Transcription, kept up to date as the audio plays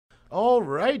All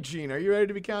right, Gene, are you ready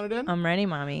to be counted in? I'm ready,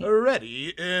 Mommy.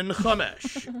 Ready in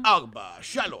Chamesh, Arba,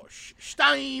 Shalosh,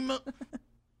 Shtaim.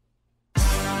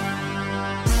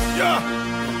 Yeah.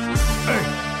 Hey.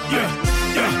 Yeah.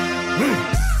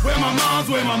 Where my mom's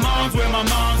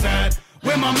at?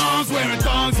 Where my mom's wearing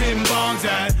thongs, hitting bongs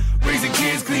at? Raising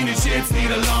kids, cleaning shits,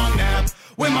 need a long nap.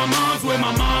 Where my mom's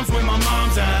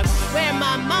at? Where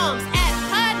my mom's at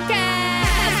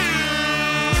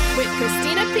podcast with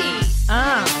Christina P.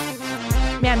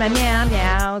 Meow, meow, meow,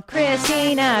 meow.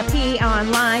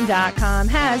 ChristinaPOnline.com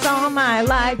has all my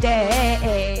live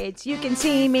dates. You can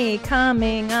see me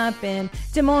coming up in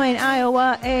Des Moines,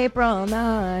 Iowa, April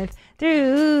 9th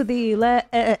through the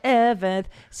 11th.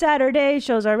 Saturday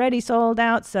shows already sold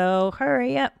out, so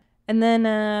hurry up. And then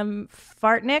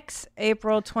Fartniks,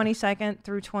 April 22nd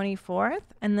through 24th.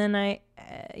 And then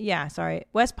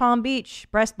West Palm Beach,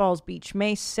 Breast Balls Beach,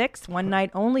 May 6th. One night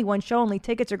only, one show only.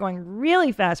 Tickets are going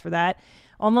really fast for that.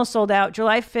 Almost sold out.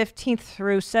 July 15th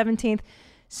through 17th.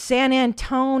 San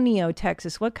Antonio,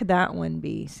 Texas. What could that one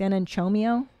be? San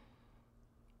Antonio?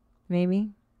 Maybe?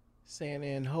 San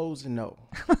Anjosino.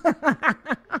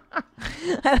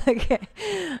 Okay.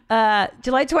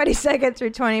 July 22nd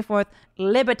through 24th.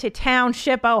 Liberty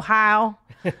Township, Ohio.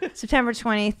 September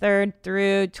 23rd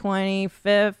through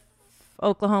 25th.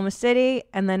 Oklahoma City,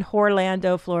 and then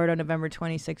Orlando, Florida, November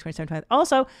 26th, 27th, 28th.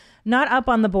 Also, not up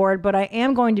on the board, but I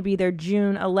am going to be there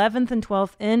June 11th and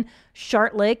 12th in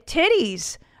Shart Lake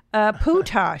Titties,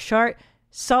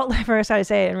 Salt Lake, first how to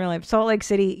say it in real life, Salt Lake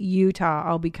City, Utah.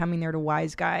 I'll be coming there to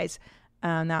Wise Guys.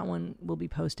 That one will be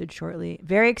posted shortly.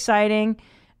 Very exciting,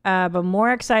 but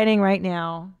more exciting right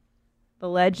now, the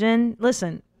legend.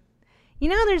 Listen, you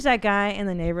know there's that guy in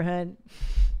the neighborhood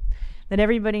that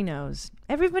everybody knows.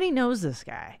 Everybody knows this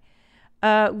guy.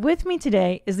 With me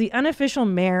today is the unofficial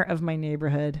mayor of my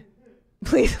neighborhood.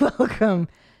 Please welcome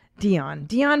Dion.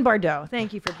 Dion Bardeau.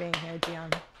 Thank you for being here, Dion.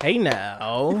 Hey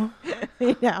now.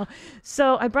 Hey now.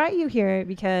 So I brought you here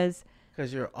because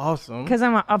you're awesome. Because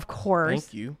I'm, of course.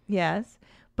 Thank you. Yes.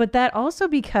 But that also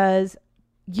because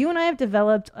you and I have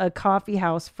developed a coffee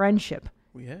house friendship.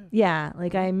 We have. Yeah.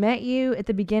 Like I met you at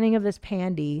the beginning of this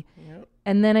pandy. Yep.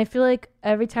 And then I feel like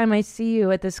every time I see you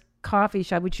at this coffee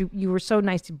shop, which you were so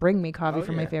nice to bring me coffee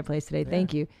from my favorite place today. Yeah.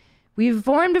 Thank you. We've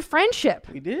formed a friendship.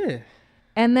 We did.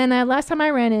 And then last time I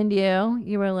ran into you,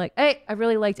 you were like, hey, I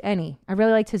really liked Ennie. I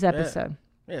really liked his episode.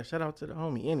 Yeah, shout out to the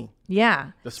homie, Ennie.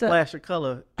 Yeah. The splash of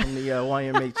color in the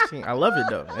YMH team. I love it,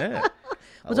 though. Yeah.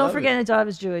 Well, don't forget his dog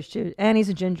is Jewish, too. And he's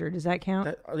a ginger. Does that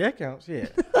count? That counts, yeah.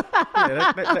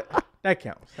 That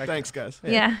counts. Thanks, guys.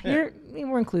 Yeah, we're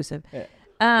inclusive. Yeah.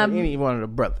 And he's one of the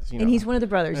brothers, And he's one of the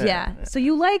brothers, yeah. So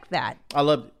you like that. I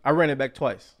loved it. I ran it back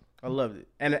twice. I loved it.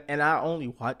 And I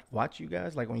only watch you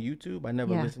guys like on YouTube. I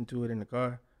never listened to it in the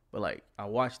car. But like I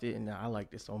watched it and I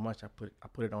liked it so much I put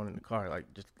it on in the car,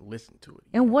 like just listen to it.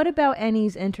 And what about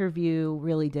Ennie's interview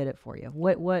really did it for you?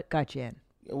 What got you in?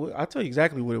 I'll tell you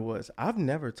exactly what it was. I've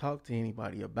never talked to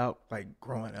anybody about like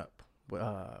growing up.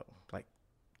 Like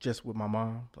just with my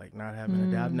mom, like not having a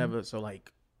dad. I've never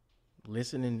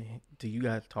listening to you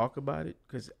guys talk about it,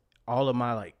 because all of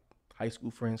my like high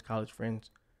school friends, college friends,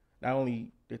 not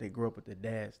only did they grow up with their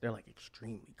dads, they're like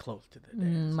extremely close to their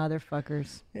dads.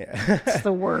 Motherfuckers. Yeah. It's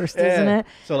the worst, isn't it?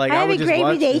 So like I I have would a just great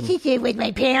watch relationship with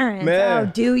my parents. Man.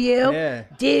 Oh, do you? Yeah.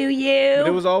 Do you? But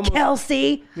it was almost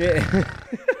Kelsey. Yeah.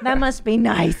 That must be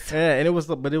nice. Yeah, and it was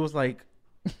like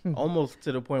almost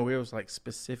to the point where it was like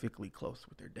specifically close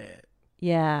with their dad.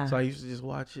 Yeah. So I used to just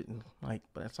watch it and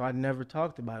so I never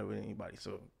talked about it with anybody.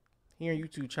 So hearing you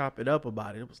two chop it up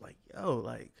about it, it was like, yo,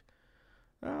 like,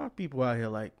 people out here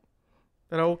like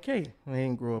that are okay. They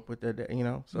didn't grow up with that, you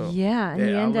know. So yeah, and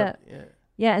you end up.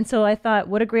 Yeah, and so I thought,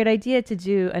 what a great idea to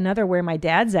do another Where My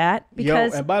Dad's At,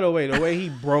 because. Yo, and by the way he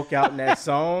broke out in that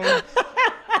song,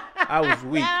 I was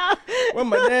weak. Where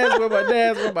my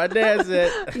dad's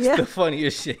at. It's the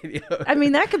funniest shit. Yo. I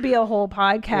mean, that could be a whole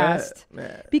podcast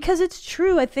because it's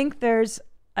true. I think there's.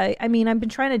 I mean, I've been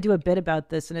trying to do a bit about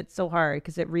this, and it's so hard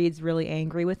because it reads really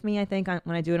angry with me, I think,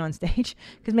 when I do it on stage,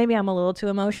 because maybe I'm a little too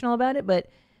emotional about it, but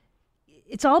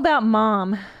it's all about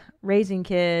mom raising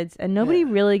kids, and nobody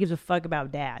really gives a fuck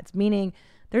about dads, meaning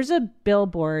there's a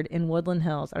billboard in Woodland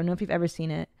Hills. I don't know if you've ever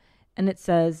seen it, and it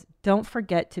says, "Don't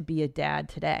forget to be a dad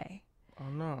today." Oh,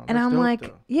 no. And I'm like,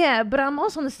 though. yeah, but I'm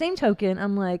also on the same token,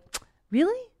 I'm like,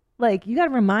 really? Like, you got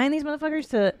to remind these motherfuckers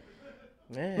to...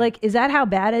 Yeah. Like, is that how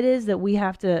bad it is that we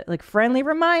have to, like, friendly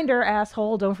reminder,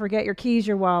 asshole, don't forget your keys,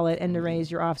 your wallet, and to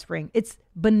raise your offspring. It's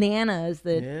bananas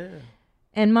that,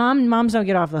 and moms don't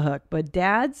get off the hook, but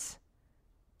dads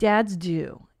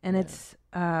do. And it's,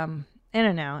 I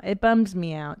don't know. It bums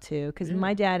me out too because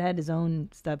my dad had his own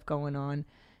stuff going on,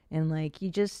 and like you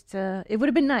just, it would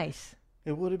have been nice.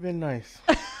 It would have been nice.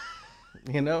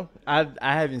 You know, I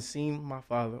haven't seen my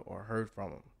father or heard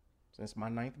from him since my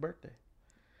 9th birthday.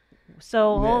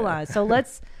 So hold on. So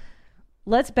let's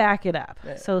back it up.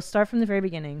 Yeah. So start from the very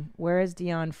beginning. Where is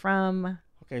Dion from?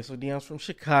 Okay, so Dion's from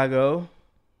Chicago,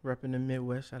 repping the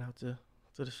Midwest. Shout out to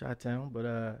the Chi-Town.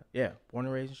 But yeah, born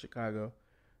and raised in Chicago.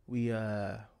 We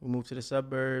moved to the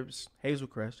suburbs, Hazel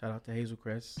Crest. Shout out to Hazel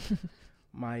Crest.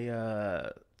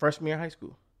 My freshman year of high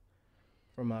school.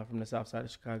 From the south side of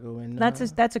Chicago, and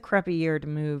that's a crappy year to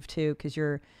move to because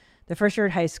you're the first year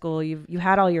at high school. You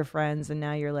had all your friends, and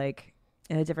now you're like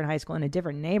in a different high school in a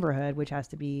different neighborhood, which has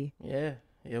to be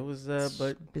it was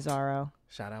but bizarro.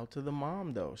 Shout out to the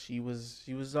mom though. She was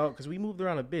out because we moved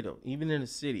around a bit, even in the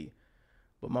city.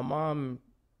 But my mom,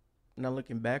 now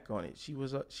looking back on it,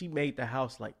 she made the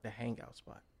house like the hangout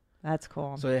spot. That's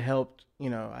cool. So it helped.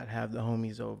 I'd have the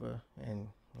homies over, and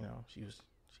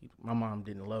my mom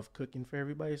didn't love cooking for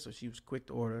everybody, so she was quick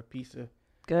to order a pizza.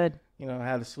 Good. I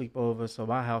had a sleepover, so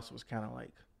my house was kind of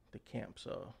like the camp,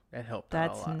 so that helped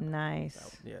out a lot. That's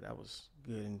nice. That was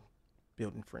good in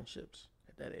building friendships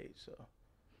at that age.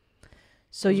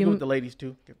 So you with the ladies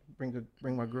too.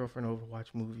 Bring my girlfriend over, watch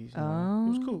movies. It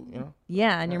was cool,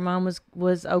 Yeah, and your mom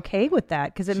was okay with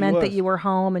that because it meant that you were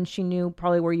home and she knew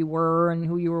probably where you were and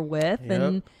who you were with,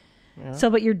 and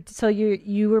so. But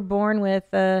you were born with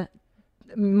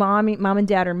mom and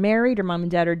dad are married or mom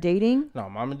and dad are dating? No,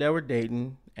 mom and dad were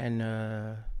dating,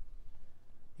 and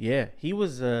he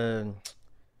was the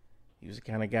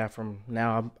kind of guy from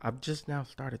now. I've just now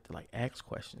started to like ask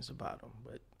questions about him,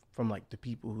 but from like the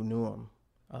people who knew him,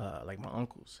 like my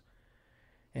uncles,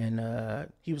 and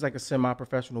he was like a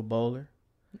semi-professional bowler.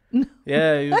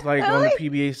 Yeah, he was like on the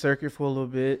PBA circuit for a little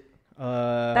bit.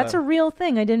 That's a real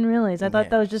thing. I didn't realize. I thought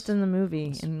that was just in the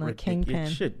movie in like Kingpin. It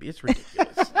should be. It's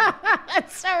ridiculous.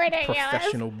 That's so ridiculous.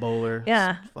 Professional bowler.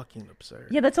 Yeah. It's fucking absurd.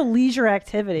 Yeah, that's a leisure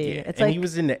activity. Yeah. It's and like he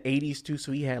was in the 80s too,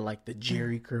 so he had like the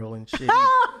Jerry curl and shit.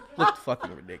 Looked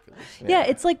fucking ridiculous. Yeah,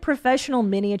 it's like professional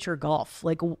miniature golf.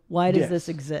 Like, why does this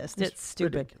exist? It's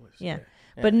stupid. Ridiculous. Yeah.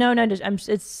 But no, I'm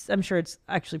sure it's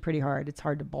actually pretty hard. It's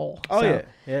hard to bowl.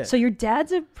 Yeah. So your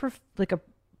dad's a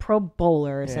pro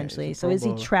bowler essentially. So is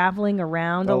he traveling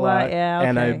around a lot? Yeah.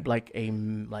 Okay.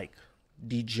 And a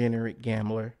degenerate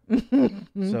gambler.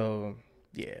 So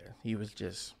yeah, he was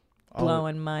just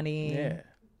blowing money. Yeah.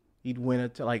 He'd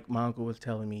win my uncle was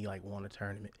telling me won a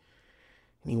tournament.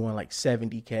 And he won like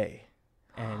 $70K.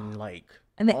 And like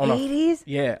in the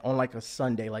 80s? On like a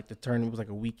Sunday, like the tournament was like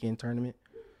a weekend tournament.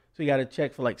 So he got a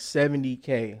check for like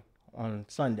 $70K on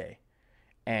Sunday.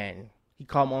 And he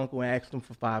called my uncle and asked him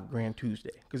for $5,000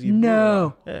 Tuesday.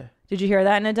 No. Yeah. Did you hear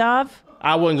that, Nadav?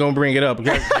 I wasn't going to bring it up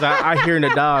because I hear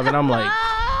Nadav and I'm like,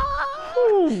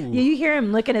 yeah, you hear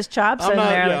him licking his chops.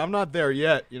 I'm not there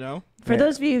yet, For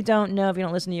those of you who don't know, if you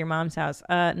don't listen to your mom's house,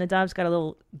 Nadav's got a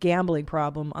little gambling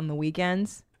problem on the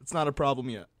weekends. It's not a problem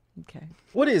yet. Okay.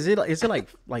 What is it? Is it like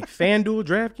FanDuel,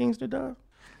 DraftKings, Nadav?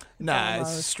 Nah,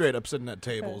 it's straight up sitting at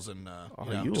tables and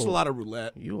just a lot of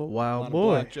roulette. You a wild a lot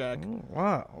boy. Of blackjack. Oh,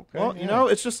 wow. Okay. Well,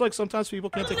 it's just like sometimes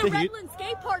people can't take the heat. Redland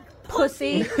Skate Park,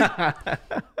 pussy.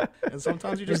 And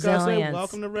sometimes you just gotta say,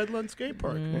 "Welcome to Redland Skate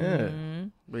Park." Yeah.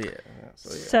 But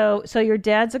So your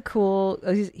dad's a cool.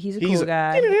 He's a cool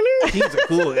guy. He's a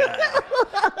cool guy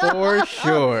for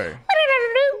sure.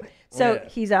 So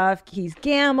he's off. He's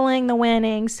gambling the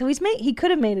winnings. So he could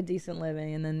have made a decent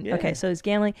living, and then so he's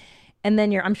gambling. And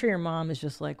then I'm sure your mom is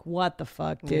just like, what the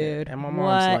fuck, dude? Yeah. And my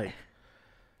mom's like,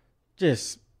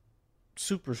 just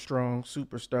super strong,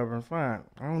 super stubborn. Fine.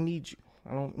 I don't need you.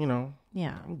 I don't,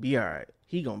 Yeah. I'm be all right.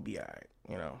 He gonna be all right,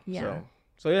 Yeah.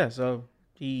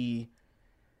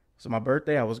 So my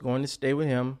birthday, I was going to stay with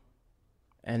him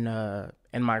and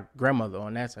my grandmother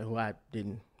on that side, who I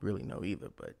didn't really know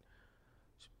either. But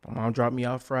my mom dropped me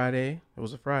off Friday. It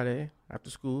was a Friday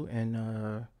after school.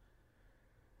 And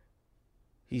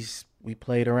we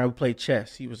played around. We played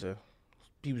chess. He was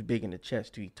big into chess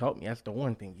too. He taught me. That's the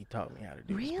one thing he taught me how to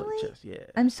do. Really? Was play chess. Yeah.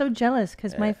 I'm so jealous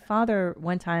because my father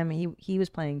one time he was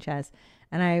playing chess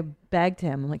and I begged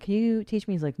him. I'm like, can you teach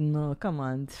me? He's like, no, come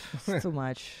on, it's too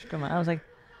much. Come on. I was like,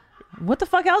 what the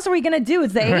fuck else are we gonna do?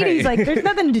 It's the 80s. Like, there's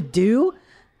nothing to do.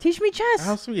 Teach me chess.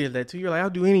 How sweet is that too? You're like, I'll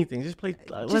do anything. Just play.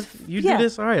 Do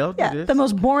this. All right, I'll do this. The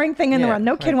most boring thing in the world.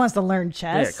 No kid wants to learn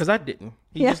chess. Yeah, because I didn't.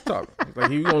 He just taught me. He's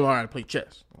like, you gonna learn how to play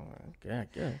chess.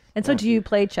 Okay. And so, do you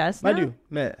play chess now? I do.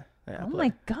 Yeah. Oh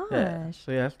my gosh. Yeah.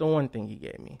 So that's the one thing he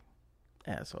gave me,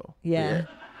 asshole. Yeah.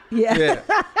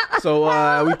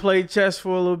 So we played chess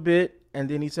for a little bit, and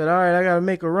then he said, "All right, I gotta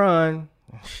make a run."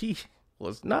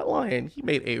 was not lying. He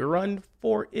made a run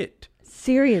for it.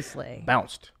 Seriously.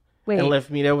 Bounced. Wait. And left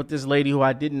me there with this lady who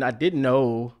I didn't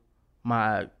know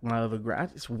my other grandma.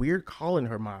 It's weird calling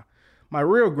her my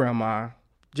real grandma.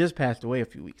 Just passed away a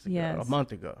few weeks ago, a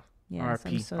month ago. Yes,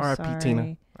 I'm so R.I.P. sorry.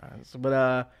 Tina.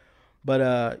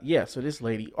 Yeah. So this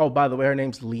lady. Oh, by the way, her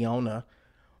name's Leona.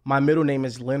 My middle name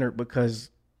is Leonard because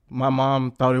my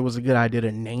mom thought it was a good idea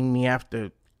to name me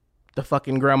after the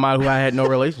fucking grandma who I had no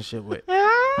relationship with.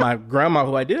 My grandma,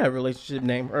 who I did have a relationship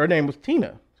name, her name was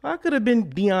Tina. So I could have been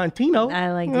Dion Tino.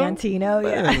 I like Dion Tino.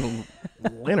 Yeah.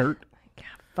 Leonard. God,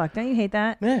 fuck, don't you hate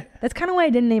that? Yeah. That's kind of why I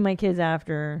didn't name my kids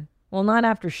after. Well, not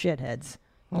after shitheads.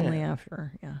 Only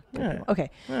after, Okay.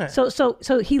 Yeah.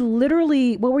 So he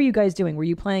literally, what were you guys doing? Were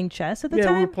you playing chess at the time?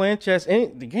 Yeah, we were playing chess,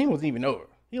 and the game wasn't even over.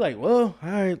 He like, well,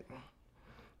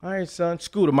 all right, son.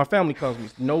 Scooter. My family calls me.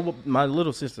 No, my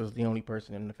little sister is the only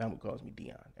person in the family who calls me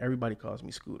Dion. Everybody calls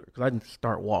me Scooter because I didn't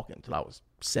start walking until I was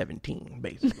 17,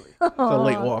 basically. So a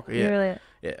late walker. Yeah, really?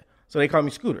 Yeah. So they call me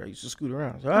Scooter. I used to scoot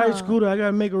around. So, all right, Scooter, I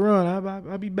gotta make a run.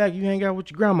 I'll be back. You hang out with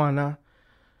your grandma now.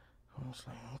 I was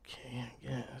like, okay, I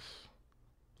guess.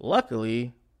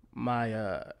 Luckily,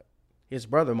 his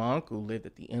brother, my uncle, lived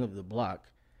at the end of the block,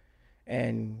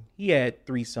 and he had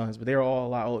 3 sons, but they were all a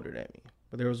lot older than me.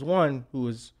 But there was one he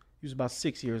was about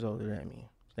 6 years older than me.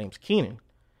 His name's Keenan,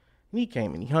 and he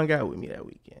came and he hung out with me that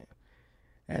weekend.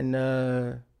 And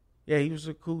he was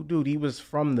a cool dude. He was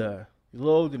he's a little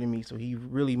older than me, so he's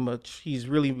really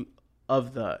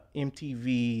of the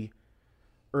MTV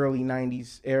early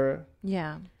 90s era.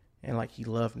 Yeah. And like he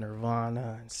loved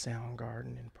Nirvana and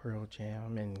Soundgarden and Pearl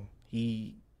Jam, and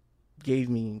he gave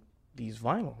me these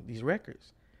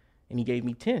records, and he gave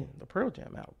me 10, the Pearl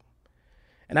Jam album.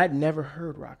 And I'd never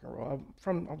heard rock and roll.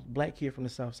 I'm a black kid from the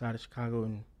South Side of Chicago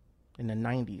in the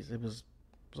 90s. It was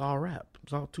all rap.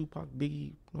 It was all Tupac,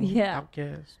 Biggie,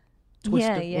 Outkast,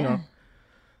 Twista, you know.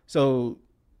 So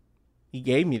he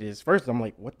gave me this. First, I'm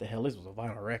like, what the hell? This was a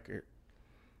vinyl record.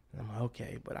 And I'm like,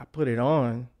 okay, but I put it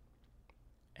on.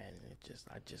 And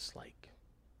I just like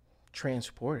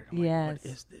transported. I'm like, what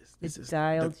is this? This is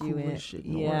dialed the you in. coolest shit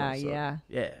in the world. So,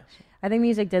 yeah. I think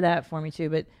music did that for me too.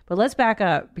 But let's back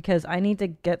up because I need to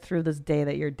get through this day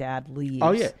that your dad leaves.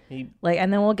 Oh yeah.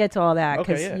 And then we'll get to all that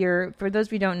because okay, for those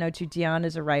of you who don't know, too, Dion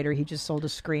is a writer. He just sold a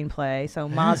screenplay. So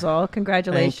Mazel,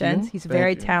 congratulations. He's a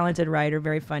very talented writer,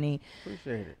 very funny.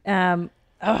 Appreciate it.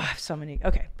 So many.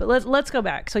 Okay, but let's go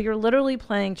back. So you're literally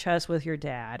playing chess with your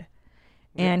dad,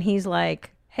 and he's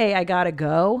like, hey, I gotta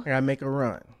go. I gotta make a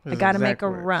run. I gotta make a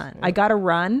run. Yeah. I gotta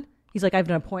run. He's like, I have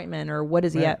an appointment, or what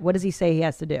does he? What does he say he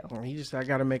has to do? He just said, I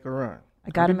gotta make a run. I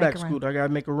gotta make a run. Scooter. I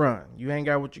gotta make a run. You hang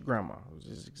out with your grandma. It was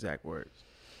his exact words.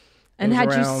 And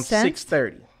had you sensed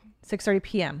 6:30? 6:30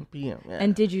 p.m. Yeah.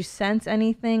 And did you sense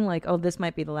anything like, oh, this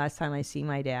might be the last time I see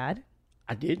my dad?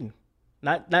 I didn't.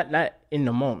 Not in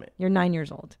the moment. You're 9 years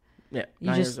old. Yeah.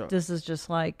 This is just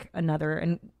like another.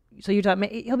 And so you thought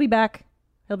he'll be back.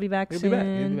 He'll be back soon.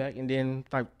 He'll be back. And then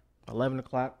like 11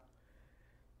 o'clock,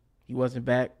 he wasn't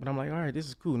back. But I'm like, all right, this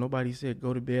is cool. Nobody said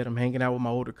go to bed. I'm hanging out with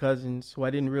my older cousins, who I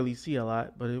didn't really see a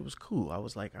lot, but it was cool. I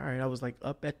was like, all right. I was like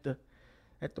up at the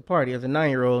party as a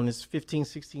 9-year-old, and it's 15,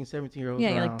 16, 17-year-olds.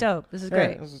 Yeah, you're like, dope. This is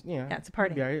great. Yeah, it's a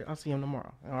party. Yeah, I'll see him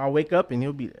tomorrow. And I'll wake up and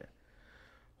he'll be there.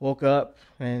 Woke up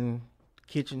and the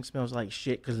kitchen smells like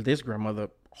shit because this grandmother,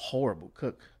 horrible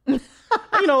cook.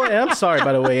 You know, I'm sorry,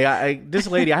 by the way. This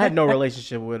lady, I had no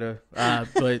relationship with her,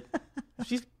 but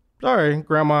she's sorry,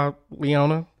 Grandma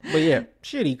Leona. But yeah,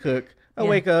 shitty cook. I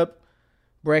wake up,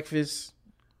 breakfast,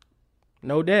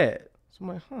 no dad. So I'm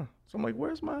like, So I'm like,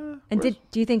 where's my? And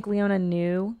do you think Leona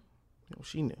knew? No,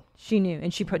 she knew. She knew,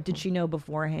 and did she know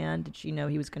beforehand? Did she know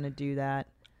he was going to do that?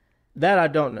 That I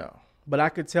don't know, but I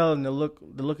could tell in the look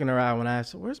in her eye when I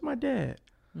asked her, "Where's my dad?"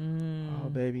 Oh,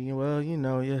 baby, well, you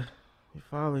know, your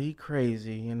father, he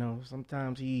crazy. You know,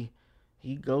 sometimes he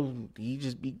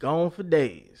just be gone for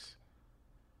days.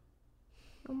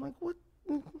 I'm like, what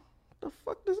the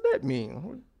fuck does that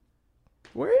mean?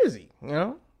 Where is he? You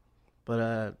know?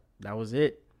 But that was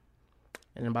it.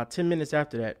 And about 10 minutes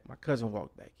after that, my cousin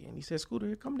walked back in. He said, Scooter,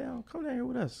 here, come down here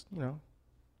with us. You know,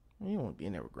 you don't want to be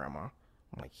in there with Grandma.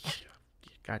 I'm like, yeah,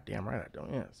 goddamn right I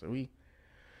don't. Yeah. So we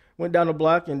went down the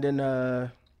block, and then I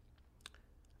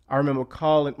remember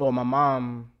my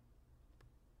mom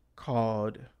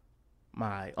called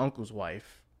my uncle's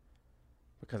wife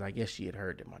because I guess she had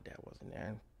heard that my dad wasn't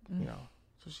there. And, you know,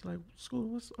 so she's like,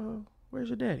 Scooter, where's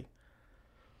your daddy?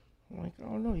 I'm like, I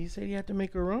don't know. He said he had to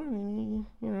make a run, and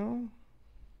you know.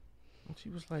 And she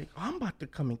was like, I'm about to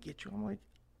come and get you. I'm like,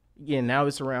 again, now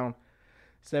it's around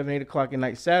 7, 8 o'clock at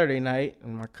night, Saturday night,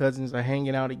 and my cousins are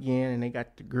hanging out again, and they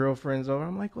got the girlfriends over.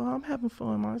 I'm like, well, I'm having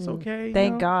fun, Mom. It's okay.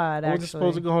 Thank God, I wasn't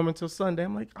supposed to go home until Sunday.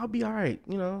 I'm like, I'll be all right,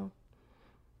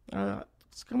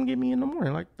 just come get me in the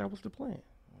morning. Like, that was the plan.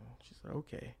 She said,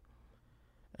 okay.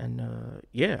 And,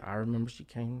 I remember she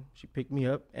came, she picked me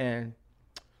up, and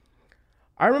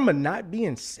I remember not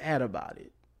being sad about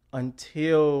it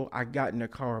until I got in the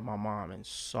car with my mom and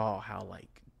saw how,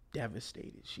 like,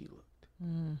 devastated she looked.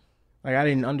 Like, I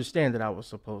didn't understand that I was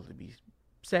supposed to be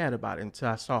sad about it until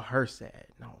I saw her sad.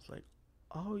 And I was like,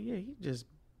 oh, yeah, he just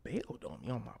bailed on me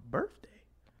on my birthday.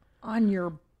 On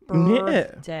your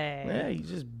birthday? Yeah, he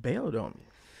just bailed on me.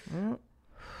 Yeah.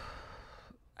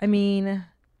 I mean,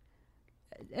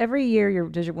 every year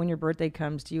when your birthday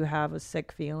comes, do you have a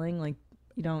sick feeling? Like,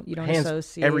 you don't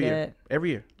associate it?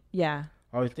 Every year. Yeah.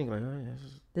 I always think, like, oh, yeah,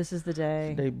 this is the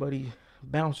day. Today, buddy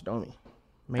bounced on me.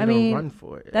 Made a run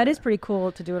for it. That is pretty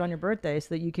cool to do it on your birthday,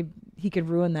 so that he could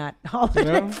ruin that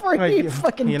holiday for you,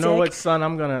 fucking dick. You know what, son?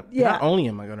 Not only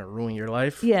am I gonna ruin your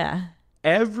life. Yeah.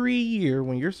 Every year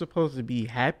when you're supposed to be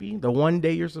happy, the one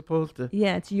day you're supposed to.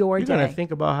 Yeah, it's your day. You're gonna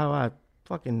think about how I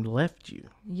fucking left you.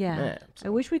 Yeah. Man, so. I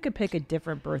wish we could pick a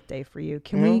different birthday for you.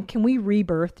 Can we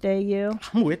re-birthday you?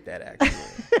 I'm with that,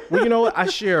 actually. Well, you know what? I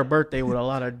share a birthday with a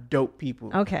lot of dope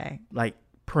people. Okay. Like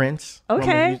Prince.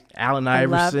 Okay. Allen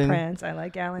Iverson. I love Prince. I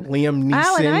like Allen. Liam Neeson.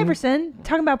 Allen Iverson.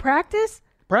 Talking about practice?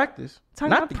 Practice. Talking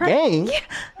not about the game. Yeah.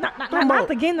 Not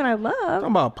the game that I love. Talking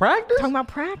about practice? Talking about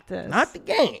practice. Not the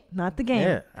game. Not the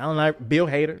game. Yeah. Bill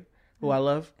Hader, who I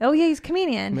love. Oh, yeah, he's a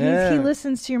comedian. Yeah. He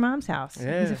listens to your mom's house.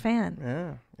 Yeah. He's a fan.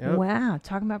 Yeah. Yep. Wow.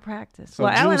 Talking about practice. So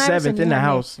June 7th in the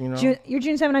house, you know. You're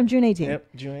June 7th, I'm June 18th. Yep,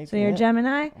 June 18th. So you're a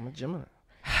Gemini? I'm a Gemini.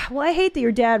 Well, I hate that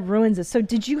your dad ruins it. So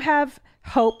did you have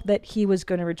hope that he was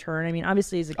going to return? I mean,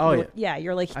 obviously, as a kid,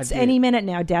 you're like, it's any minute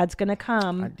now, Dad's going to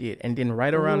come. I did. And then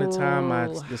right around the time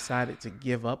I decided to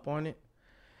give up on it,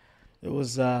 it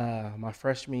was my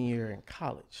freshman year in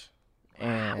college.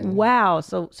 And wow.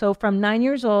 So from 9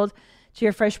 years old to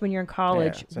your freshman year in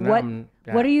college, so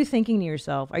what are you thinking to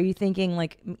yourself? Are you thinking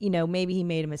like, maybe he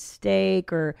made a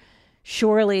mistake, or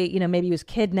surely, maybe he was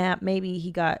kidnapped, maybe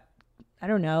he got, I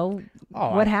don't know.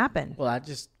 What happened? Well,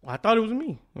 I thought it was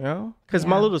me, because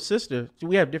my little sister,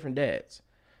 we have different dads.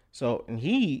 So, and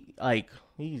he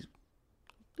was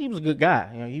a good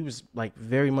guy. He was like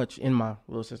very much in my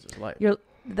little sister's life. You're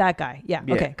that guy. Yeah.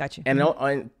 Okay. Got you.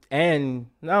 And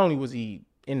not only was he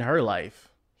in her life,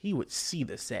 he would see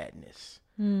the sadness.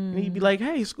 And he'd be like,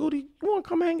 hey, Scooty, you want to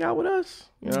come hang out with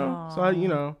us?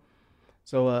 Aww.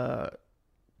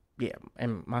 Yeah,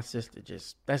 and my sister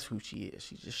that's who she is.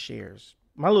 She just shares.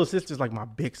 My little sister's like my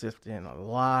big sister in a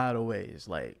lot of ways.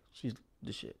 Like, she's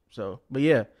the shit. So, but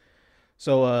yeah.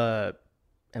 So,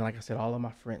 and like I said, all of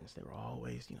my friends, they were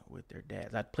always, with their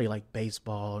dads. I'd play like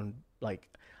baseball, and like,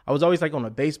 I was always like on a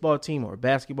baseball team or a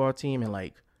basketball team, and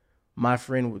like my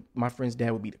friend's dad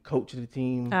would be the coach of the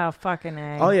team. Oh, fucking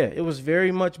A. Oh yeah, it was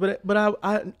very much, but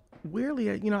I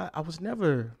weirdly, I was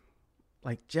never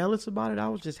like jealous about it. I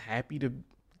was just happy to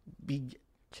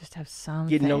just have some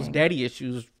getting those daddy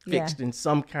issues fixed in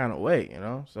some kind of way,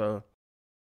 so.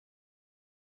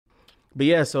 But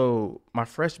yeah, so my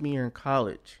freshman year in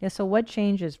college. Yeah, so what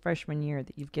changes freshman year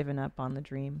that you've given up on the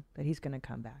dream that he's going to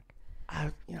come back?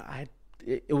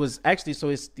 It was actually, so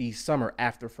it's the summer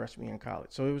after freshman year in college.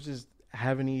 So it was just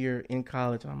having a year in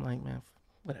college. I'm like, man,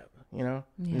 whatever, Yeah.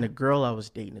 And the girl I was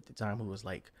dating at the time, who was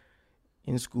like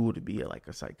in school to be like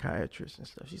a psychiatrist and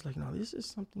stuff, she's like, no, this is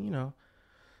something,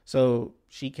 So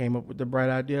she came up with the bright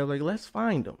idea of like, let's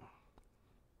find him.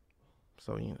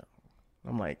 So,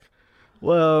 I'm like,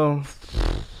 well,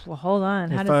 hold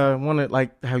on. If I want to,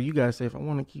 like how you guys say, if I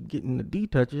want to keep getting the D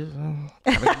touches,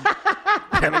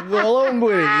 gotta go along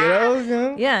with it,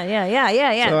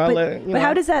 Yeah. So but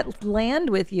how does that land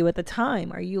with you at the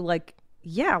time? Are you like,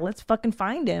 yeah, let's fucking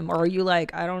find him? Or are you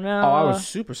like, I don't know? Oh, I was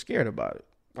super scared about it.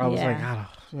 I was like, I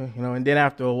don't, and then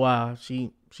after a while,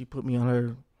 she put me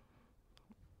on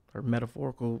her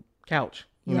metaphorical couch,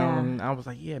 you know, and I was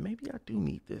like, yeah, maybe I do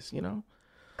need this,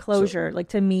 Closure, so, like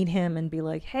to meet him and be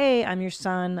like, hey, I'm your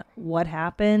son. What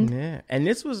happened? Yeah. And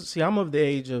this was, I'm of the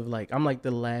age of like, I'm like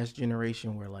the last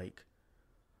generation where like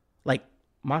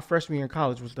my freshman year in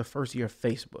college was the first year of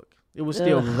Facebook. It was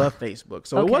still the Facebook.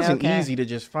 So it wasn't easy to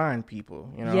just find people,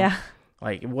 Yeah.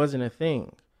 Like it wasn't a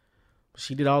thing.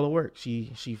 She did all the work.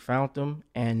 She found them.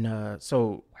 And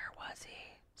so. Where was he?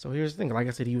 So here's the thing. Like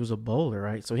I said, he was a bowler,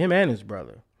 right? So him and his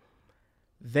brother.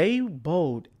 They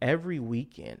bowled every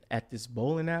weekend at this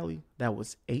bowling alley that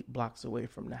was 8 blocks away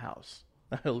from the house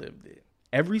I lived in.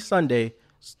 Every Sunday,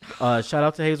 shout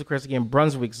out to Hazel Crest again,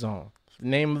 Brunswick Zone, the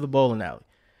name of the bowling alley.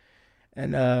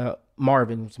 And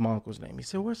Marvin's my uncle's name. He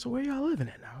said, where y'all living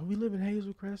at now? We live in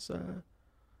Hazel Crest.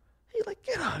 He's like,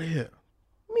 get out of here.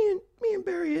 Me and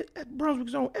Barry at Brunswick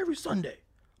Zone every Sunday.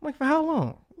 I'm like, for how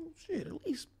long? Shit, at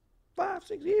least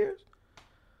 5-6 years.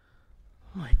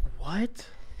 I'm like, what?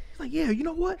 He's like, yeah, you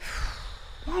know what?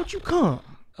 Why don't you come?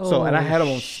 And I had him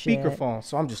on speakerphone.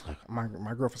 So I'm just like, my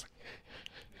girlfriend's like.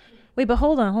 Wait, but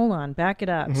hold on. Back it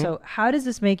up. Mm-hmm. So how does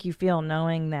this make you feel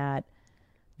knowing that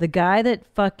the guy that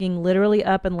fucking literally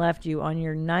up and left you on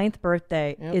your 9th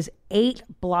birthday is 8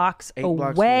 blocks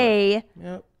away?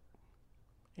 Yep.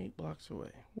 8 blocks away.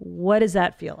 What does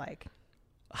that feel like?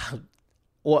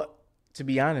 Well, to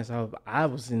be honest, I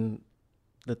was in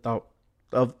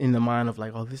the mind of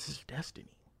like, oh, this is destiny.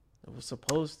 It was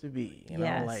supposed to be, you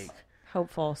know, like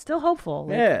hopeful, still hopeful.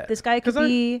 Like, this guy could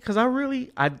be. Because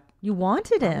you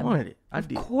wanted him. I wanted it.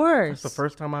 Of course. That's the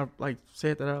first time I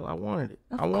said that I wanted it.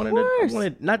 I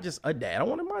wanted not just a dad. I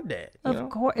wanted my dad. Of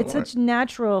course, it's such a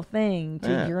natural thing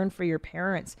to yearn for your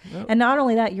parents, and not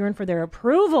only that, yearn for their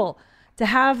approval. To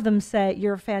have them say,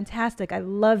 you're fantastic, I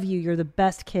love you, you're the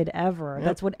best kid ever. Yep.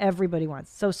 That's what everybody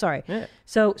wants. So sorry. Yeah.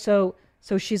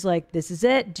 So she's like, this is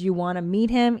it. Do you want to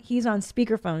meet him? He's on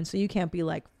speakerphone, so you can't be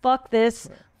like, fuck this,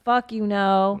 fuck you,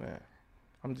 no. Yeah.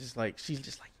 I'm just like,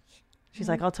 she's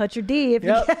like, I'll touch your D if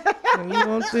you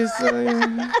want this?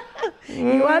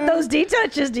 You want those D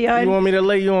touches, Dion? You want me to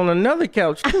lay you on another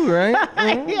couch too, right?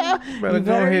 Yeah. Better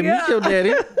go ahead and meet your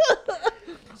daddy.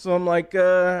 So I'm like, all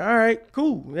right,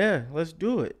 cool, yeah, let's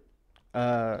do it.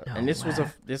 And this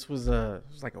was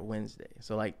like a Wednesday,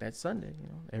 so like that Sunday, you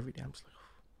know, every day I'm just like,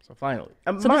 so finally.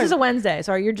 So this is a Wednesday.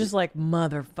 Sorry, you're just like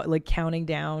like counting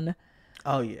down.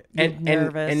 Oh yeah,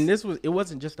 nervous. And it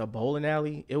wasn't just a bowling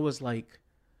alley. It was like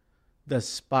the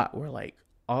spot where like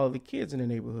all the kids in the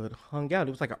neighborhood hung out.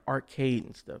 It was like an arcade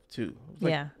and stuff too.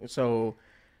 So,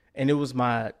 and it was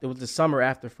the summer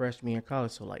after freshman year in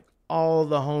college. So like. All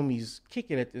the homies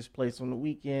kicking at this place on the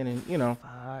weekend, and you know,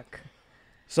 fuck.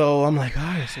 So I'm like, all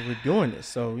right, so we're doing this.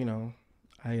 So you know,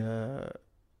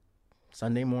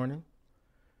 Sunday morning,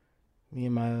 me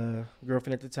and my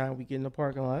girlfriend at the time, we get in the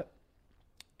parking lot,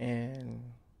 and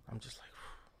I'm just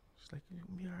like,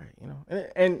 it'll be all right, you know.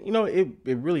 And you know, it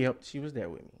really helped. She was there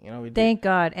with me, you know. Thank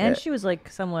God, and she was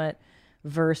like somewhat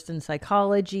versed in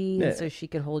psychology, and so she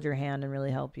could hold your hand and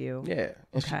really help you. Yeah,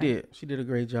 and she did a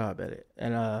great job at it.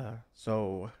 And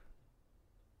so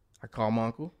I called my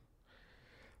uncle.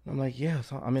 And I'm like, yeah,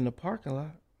 so I'm in the parking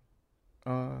lot.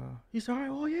 He said, all right,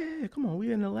 oh yeah, come on,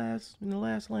 we in the last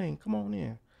lane, come on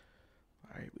in.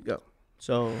 All right, we go.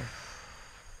 So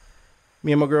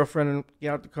me and my girlfriend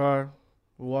get out the car,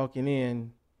 we're walking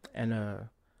in, and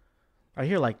I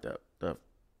hear like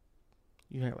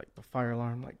you had like the fire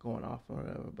alarm like going off or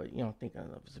whatever, but you know, thinking of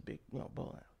it was a big, you know,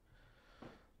 bowling alley.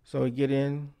 So we get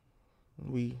in,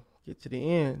 we get to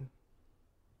the end,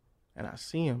 and I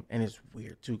see him, and it's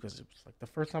weird too, because it was like the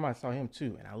first time I saw him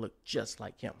too, and I looked just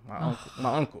like him, my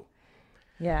uncle.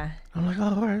 Yeah. I'm like,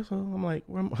 oh, all right. So I'm like,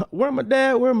 where my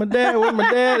dad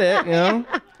at, you know?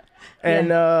 And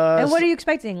what are you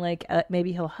expecting? Like,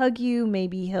 maybe he'll hug you.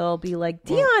 Maybe he'll be like,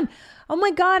 Dion, oh my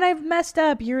God, I've messed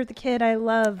up. You're the kid I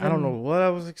love. I don't know what I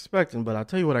was expecting, but I'll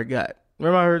tell you what I got.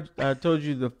 Remember I told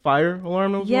you the fire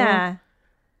alarm was going?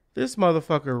 This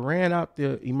motherfucker ran out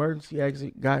the emergency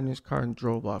exit, got in his car, and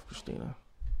drove off, Christina.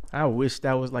 I wish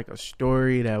that was like a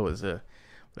story that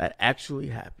actually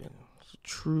happened. It's a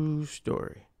true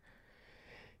story.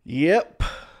 Yep.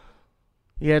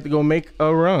 He had to go make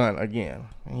a run again,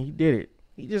 and he did it.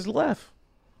 He just left.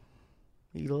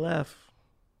 He left.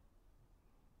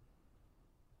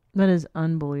 That is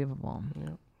unbelievable. Yeah.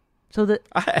 So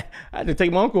I had to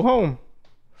take my uncle home.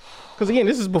 Because, again,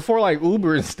 this is before, like,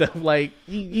 Uber and stuff. Like,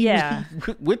 he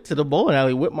went to the bowling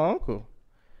alley with my uncle.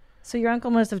 So your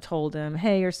uncle must have told him,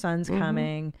 hey, your son's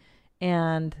coming,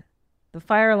 and the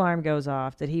fire alarm goes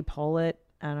off. Did he pull it?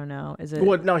 I don't know. Is it?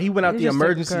 Well, no, he went out the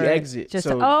emergency exit.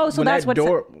 So when that's that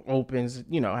door opens,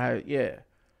 you know how? Yeah.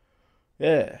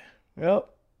 Yep.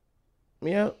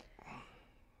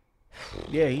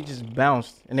 Yeah, he just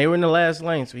bounced, and they were in the last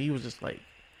lane, so he was just like.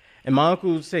 And my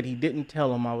uncle said he didn't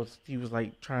tell him he was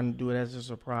like trying to do it as a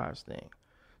surprise thing.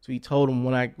 So he told him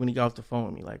when he got off the phone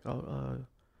with me, like, oh,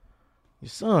 your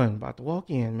son about to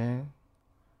walk in, man,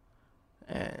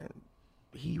 and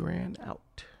he ran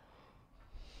out.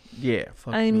 Yeah.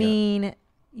 I mean,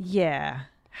 yeah.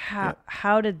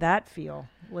 How did that feel?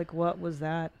 Like, what was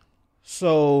that?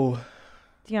 So,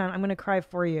 Dion, I'm gonna cry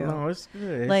for you. No, it's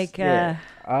good.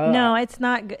 No, it's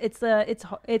not good.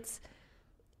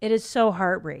 It is so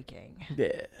heartbreaking.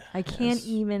 Yeah. I can't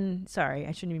even. Sorry,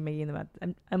 I shouldn't be making them up.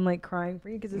 I'm like crying for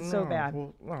you because it's so bad.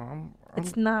 Well, no,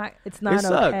 it's not it sucks.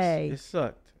 okay. It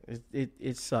sucked.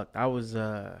 It sucked. I was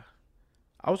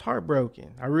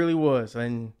heartbroken. I really was,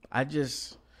 and I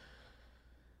just.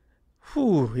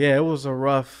 Yeah, it was a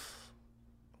rough.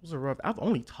 I've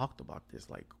only talked about this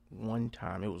like one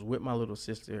time. It was with my little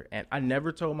sister, and I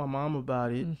never told my mom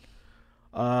about it. You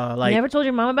never told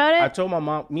your mom about it? I told my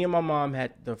mom. Me and my mom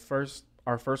had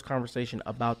our first conversation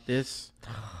about this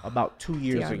about 2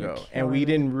 years ago, and we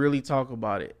didn't really talk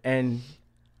about it. And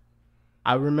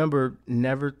I remember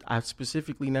I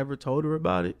specifically never told her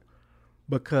about it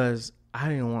because I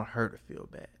didn't want her to feel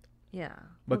bad. Yeah.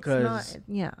 Because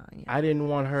yeah. I didn't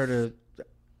want her to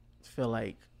feel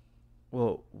like,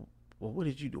 well, what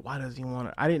did you do? Why does he want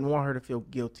to? I didn't want her to feel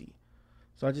guilty.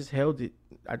 So I just held it.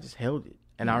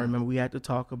 And I remember we had to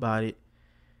talk about it.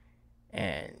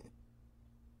 And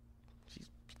she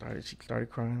started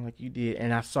crying like you did.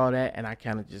 And I saw that and I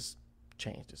kind of just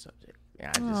changed the subject.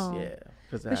 And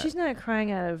But she's not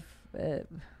crying out of,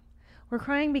 we're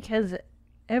crying because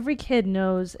every kid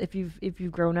knows if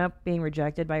you've grown up being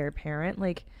rejected by your parent,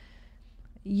 like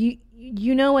you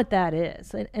know what that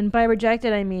is. And by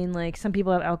rejected, I mean like some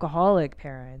people have alcoholic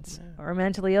parents or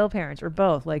mentally ill parents or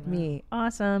both, like me.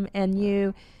 Awesome. And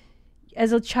you,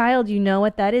 as a child, you know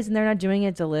what that is, and they're not doing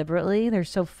it deliberately. They're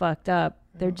so fucked up.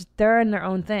 They're in their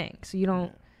own thing. So you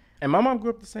don't. And my mom grew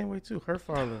up the same way too. Her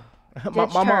father.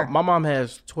 My mom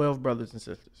has 12 brothers and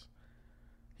sisters.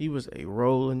 He was a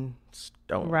rolling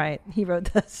stone. Right. He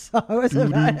wrote that song.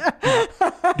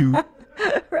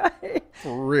 Right.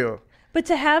 For real. But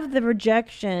to have the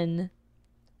rejection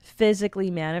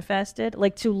physically manifested,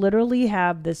 like to literally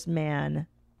have this man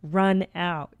run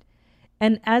out.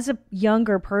 And as a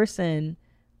younger person,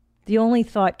 the only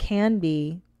thought can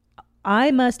be,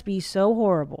 I must be so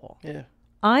horrible. Yeah.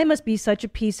 I must be such a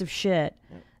piece of shit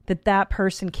that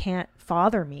person can't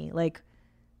father me. Like,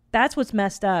 that's what's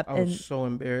messed up. I was so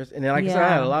embarrassed. And then, like I said, I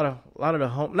had a lot of not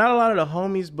a lot of the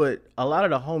homies, but a lot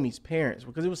of the homies' parents,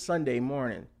 because it was Sunday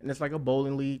morning and it's like a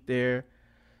bowling league there.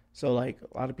 So like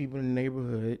a lot of people in the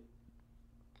neighborhood,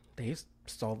 they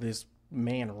saw this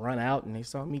man run out and they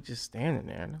saw me just standing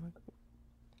there. And they're like,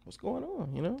 what's going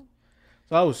on, you know?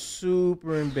 So I was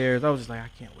super embarrassed. I was just like, I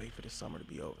can't wait for the summer to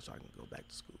be over so I can go back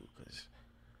to school because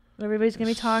everybody's going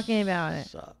to be talking about it.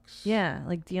 Sucks. Yeah,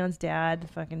 like Dion's dad, the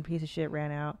fucking piece of shit,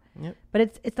 ran out. Yep.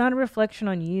 But it's not a reflection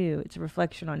on you. It's a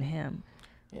reflection on him.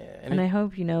 Yeah, and I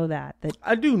hope you know that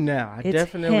I do now. I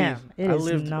definitely him. I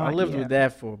lived with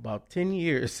that for about 10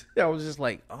 years. I was just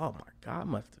like, oh my God,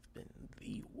 must have been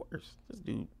the worst. This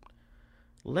dude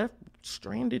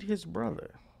stranded his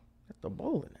brother at the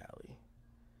bowling alley.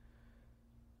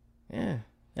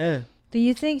 Yeah. Do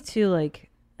you think too,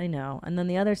 like, I know, and then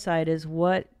the other side is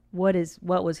what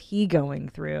was he going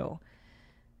through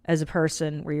as a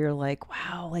person where you're like,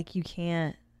 wow, like you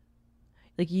can't,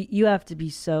 like you have to be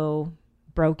so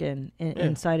broken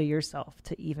inside of yourself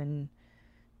to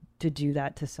do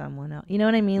that to someone else. You know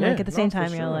what I mean? Like at the same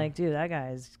time, you're like, dude, that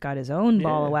guy's got his own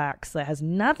ball of wax that has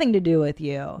nothing to do with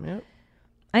you. Yep.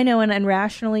 I know, and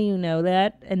rationally you know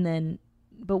that, and then,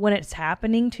 but when it's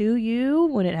happening to you,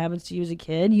 when it happens to you as a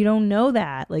kid, you don't know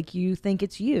that. Like you think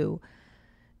it's you.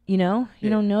 You know, you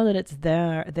don't know that it's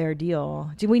their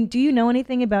deal. Do you know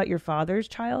anything about your father's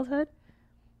childhood?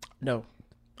 No,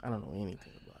 I don't know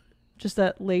anything about it. Just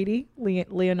that lady,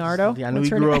 Leonardo. Yeah, I knew he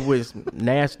grew up with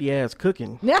nasty ass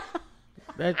cooking. Yeah,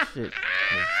 that shit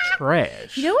was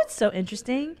trash. You know what's so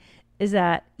interesting is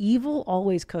that Evil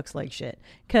always cooks like shit.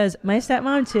 Because my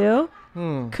stepmom too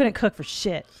couldn't cook for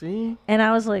shit. See? And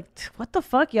I was like, what the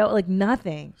fuck, yo? Like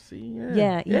nothing. See?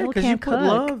 Yeah, Evil can't you cook. Put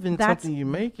love in something you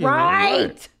make.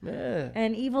 Right. Yeah.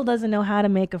 And Evil doesn't know how to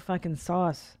make a fucking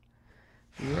sauce.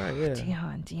 You're right,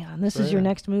 yeah. Dion, this is your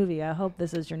next movie. I hope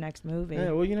this is your next movie.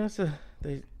 Yeah, well, you know,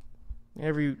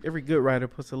 every good writer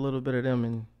puts a little bit of them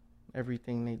in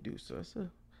everything they do. So it's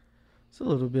a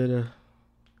little bit of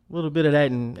that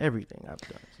in everything I've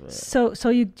done. So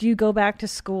do you go back to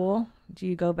school? Do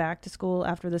you go back to school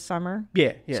after the summer?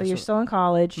 Yeah. So you're still in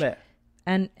college. Yeah.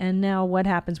 And now what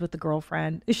happens with the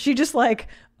girlfriend? Is she just like,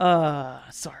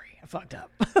 sorry, I fucked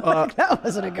up. That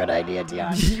wasn't a good idea,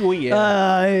 Dion. Well,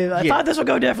 yeah. I thought this would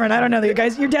go different. I don't know. You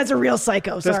guys, your dad's a real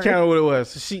psycho. Sorry. That's kind of what it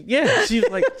was. She's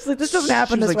like, like this doesn't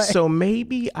happen this way. So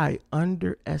maybe I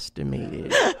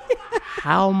underestimated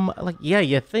how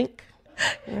you think.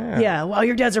 Yeah, well,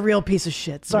 your dad's a real piece of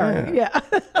shit. Sorry. Yeah.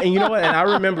 And you know what? And I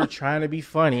remember trying to be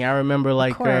funny. I remember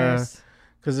like, because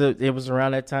it was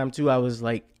around that time too. I was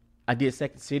like, I did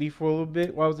Second City for a little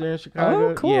bit while I was there in Chicago.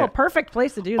 Oh, cool. Yeah. Perfect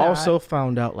place to do that. Also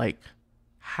found out like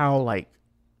how like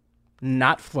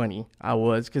not funny I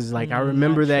was, because like I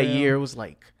remember that year it was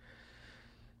like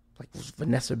it was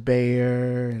Vanessa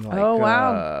Bayer and like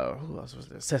who else was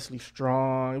there? Cecily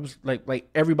Strong. It was like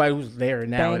everybody was there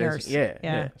nowadays.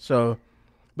 Yeah. So,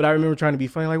 but I remember trying to be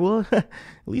funny, like, well, at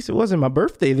least it wasn't my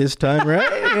birthday this time,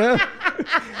 right?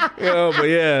 But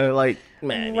yeah, like,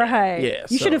 man, right? Yeah,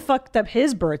 you should have fucked up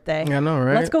his birthday. I know,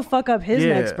 right? Let's go fuck up his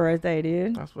next birthday,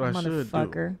 dude. That's what I should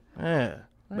do. Yeah,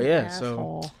 but yeah,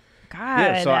 so God,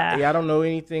 yeah, so I don't know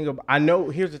anything about. I know.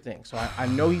 Here's the thing. So I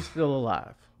know he's still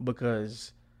alive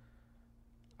because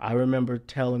I remember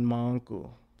telling my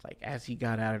uncle, like, as he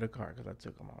got out of the car, because I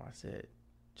took him home, I said,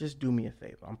 just do me a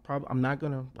favor. I'm not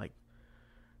gonna like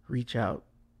reach out,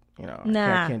 I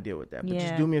can't deal with that, but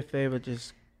just do me a favor,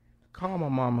 just call my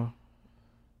mama,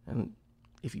 and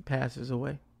if he passes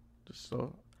away, I just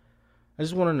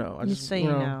want to know.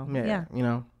 Yeah.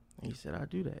 And he said, I'll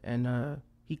do that. And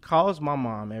he calls my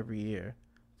mom every year,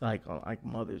 like on like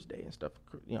Mother's Day and stuff,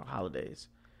 holidays.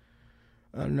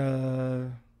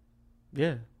 And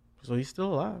yeah, so he's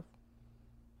still alive.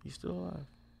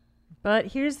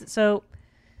 But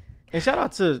and shout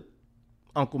out to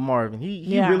Uncle Marvin.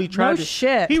 He really tried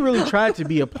He really tried to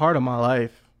be a part of my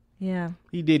life. Yeah.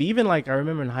 He did. Even like I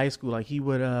remember in high school, like he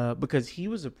would because he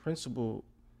was a principal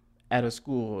at a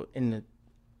school in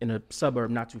a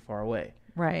suburb not too far away.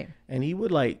 Right. And he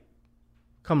would like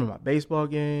come to my baseball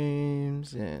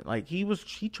games, and like he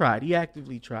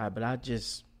actively tried, but I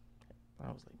was like,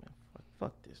 man,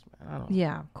 fuck this, man. I don't.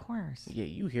 Yeah, of course. Yeah,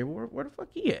 you here? Where the fuck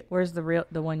he at? Where's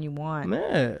the one you want?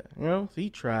 Man, so he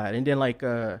tried, and then like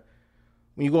when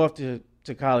you go off to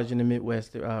college in the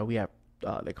Midwest, we have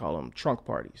they call them trunk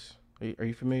parties. Are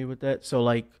you familiar with that? So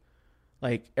like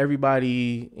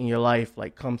everybody in your life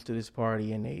like comes to this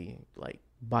party and they like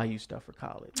buy you stuff for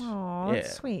college. Oh,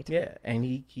 that's sweet. Yeah, and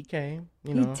he came.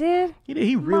 He did. He did.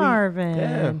 He really. Marvin.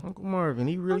 Yeah, Uncle Marvin.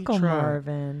 He really tried.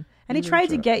 Marvin. And he tried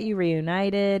to get you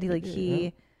reunited.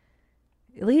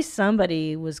 At least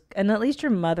somebody was, and at least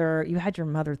your mother. You had your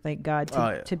mother, thank God,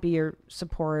 to be your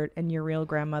support, and your real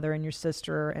grandmother and your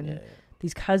sister and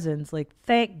these cousins. Like,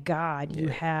 thank God you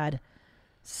had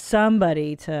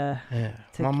somebody to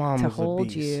my mom was hold a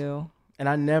beast. You. And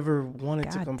I never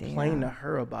wanted to complain to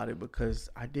her about it because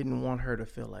I didn't want her to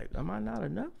feel like, am I not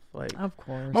enough? Like, of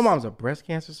course. My mom's a breast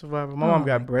cancer survivor. My mom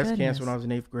got breast cancer when I was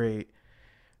in 8th grade.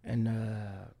 And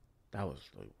that was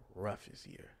the roughest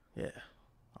year. Yeah.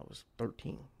 I was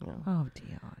 13. Oh,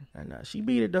 Dion. And she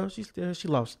beat it, though. She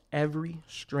lost every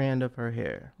strand of her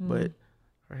hair. But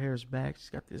her hair is back. She's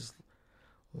got this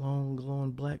long,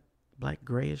 glowing black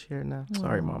grayish hair now.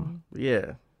 Sorry, Mama. But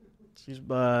yeah.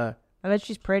 I bet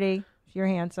she's pretty. You're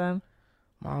handsome.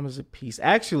 Mom is a piece.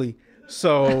 Actually,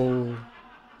 so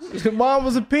Mom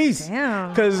was a piece.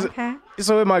 Damn. Because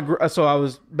so I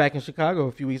was back in Chicago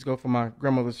a few weeks ago for my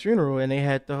grandmother's funeral, and they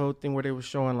had the whole thing where they were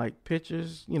showing like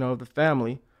pictures, of the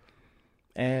family,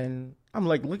 and I'm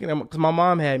like looking at because my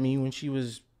mom had me when she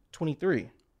was 23,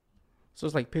 so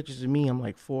it's like pictures of me. I'm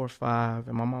like 4 or 5,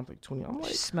 and my mom's like 20. I'm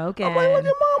like smoking. I'm like, look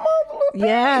at Mom. Mom's a little piece.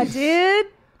 Yeah,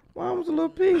 dude. Mom was a little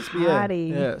piece.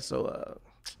 Yeah. So.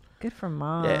 Good for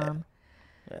Mom.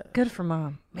 Yeah. Good for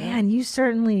Mom. Man, you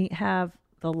certainly have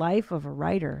the life of a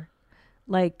writer.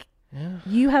 Like,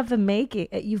 you have the making.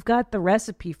 You've got the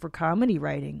recipe for comedy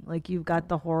writing. Like, you've got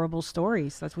the horrible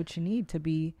stories. That's what you need to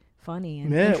be funny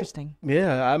and interesting.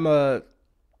 Yeah, I'm a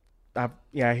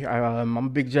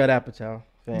big Judd Apatow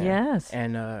fan. Yes.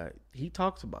 And he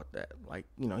talks about that. Like,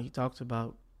 he talks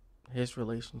about his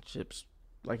relationships,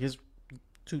 like his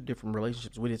 2 different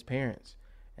relationships with his parents.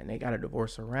 And they got a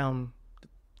divorce around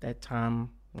that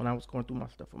time when I was going through my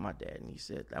stuff with my dad. And he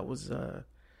said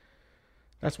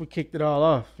that's what kicked it all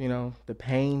off, the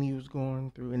pain he was going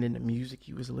through and then the music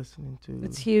he was listening to.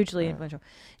 It's hugely influential.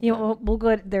 We'll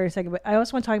go there in a second. But I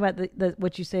also want to talk about the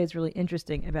what you say is really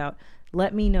interesting about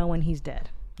let me know when he's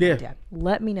dead. Yeah. Dad,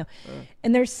 let me know.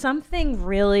 And there's something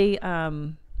really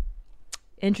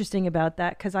interesting about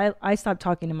that because I stopped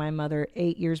talking to my mother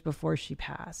 8 years before she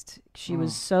passed. She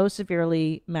was so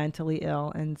severely mentally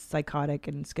ill and psychotic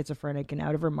and schizophrenic and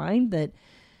out of her mind that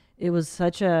it was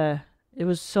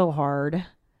so hard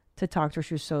to talk to her.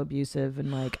 She was so abusive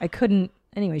and like I couldn't.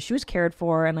 Anyway, she was cared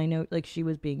for and I know like she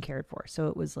was being cared for. So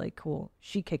it was like cool.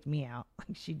 She kicked me out.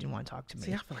 Like she didn't want to talk to me.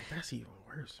 See, I feel like that's even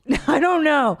worse. I don't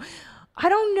know.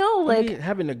 Like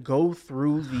having to go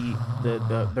through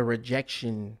the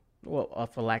rejection. Well,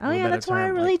 for lack of a better term. That's why I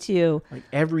relate to you. Like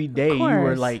every day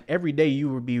you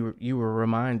were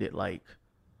reminded like,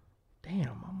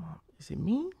 damn, my mom, is it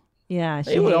me? Yeah,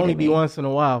 it would only be once in a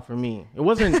while for me. It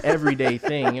wasn't an everyday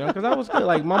thing, because I was good.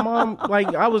 Like my mom, like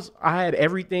I had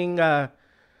everything.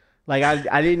 Like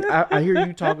I didn't. I hear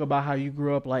you talk about how you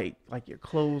grew up. Like your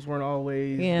clothes weren't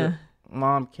always. Yeah.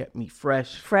 Mom kept me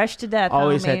fresh to death.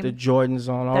 Always homie. had the Jordans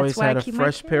on. Always had a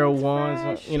fresh pair of ones.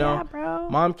 Fresh. You know, yeah, bro.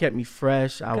 Mom kept me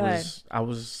fresh. I Good.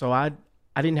 was. So I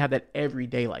didn't have that every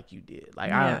day like you did.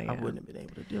 Like I wouldn't have been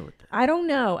able to deal with that. I don't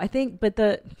know. I think, but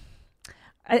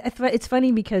it's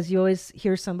funny because you always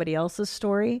hear somebody else's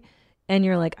story, and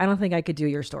you're like, I don't think I could do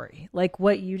your story. Like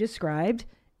what you described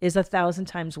is 1,000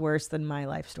 times worse than my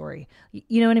life story.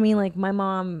 You know what I mean? Like my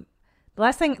mom. The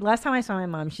last time I saw my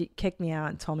mom, she kicked me out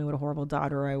and told me what a horrible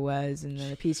daughter I was and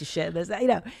a piece of shit. This, you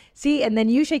know, see, and then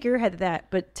you shake your head at that.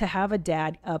 But to have a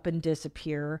dad up and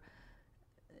disappear,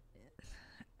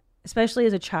 especially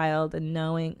as a child, and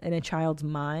knowing in a child's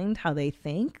mind how they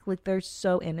think, like they're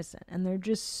so innocent and they're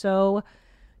just so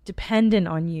dependent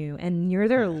on you, and you're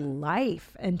their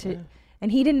life. And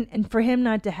and for him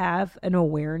not to have an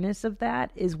awareness of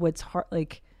that is what's hard.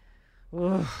 Like.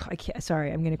 Ugh, I can't.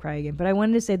 Sorry, I'm gonna cry again. But I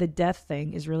wanted to say the death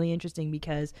thing is really interesting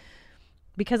because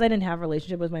I didn't have a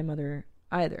relationship with my mother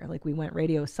either. Like we went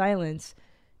radio silence.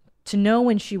 To know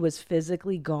when she was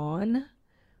physically gone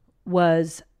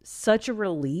was such a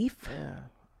relief.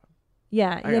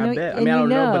 Yeah. I bet. I mean, I don't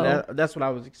know, but that's what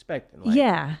I was expecting. Like,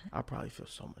 yeah. I'll probably feel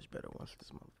so much better once this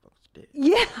motherfucker's dead.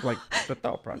 Yeah. Like the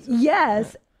thought process.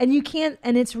 Yes, and you can't.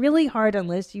 And it's really hard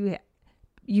unless you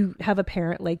have a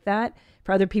parent like that.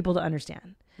 For other people to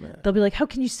understand. Yeah. They'll be like, how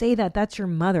can you say that? That's your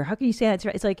mother. How can you say that?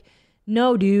 It's like,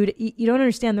 no, dude, you don't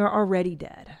understand. They're already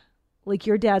dead. Like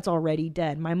your dad's already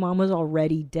dead. My mom was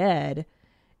already dead.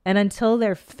 And until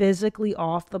they're physically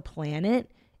off the planet,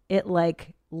 it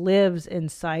like lives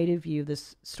inside of you,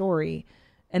 this story.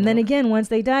 And then again, once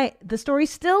they die, the story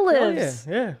still lives.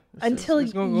 Yeah. Until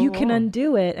you can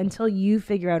undo it, until you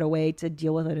figure out a way to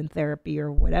deal with it in therapy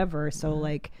or whatever. So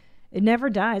like, it never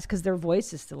dies because their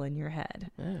voice is still in your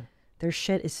head. Yeah. Their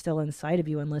shit is still inside of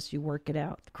you unless you work it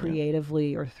out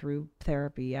creatively or through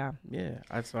therapy. Yeah. Yeah.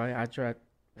 I tried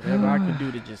whatever I could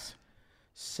do to just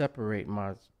separate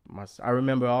my. I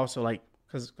remember also like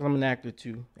because I'm an actor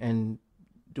too, and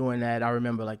doing that, I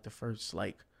remember like the first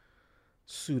like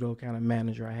pseudo kind of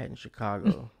manager I had in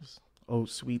Chicago. This old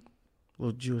sweet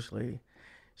little Jewish lady.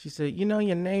 She said, "You know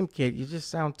your name, kid. You just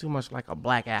sound too much like a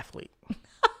black athlete."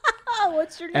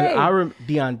 What's your name? And I remember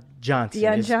Dion Johnson.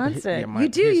 Dion Johnson. You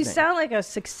do. You sound like a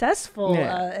successful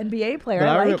NBA player.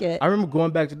 I like it. I remember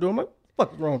going back to doing my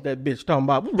what's wrong with that bitch talking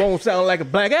about? What's wrong with sounding like a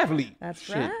black athlete? That's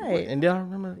right. And then I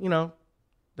remember,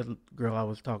 the girl I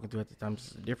was talking to at the time,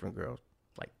 this is a different girl.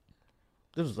 Like,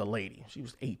 this was a lady. She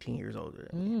was 18 years older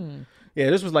than me. Yeah,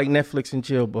 this was like Netflix and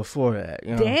chill before that.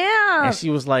 Damn. And she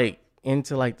was like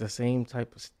into like the same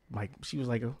type of, like, she was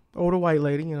like an older white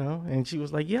lady, and she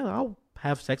was like, yeah, I'll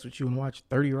have sex with you and watch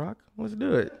 30 Rock. Let's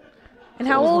do it. And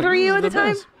how old are you at the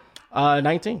time?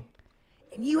 19.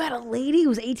 And you had a lady who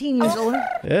was 18 years old?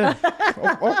 Yeah.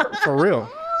 For real.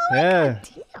 Yeah.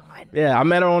 Dion. Yeah, I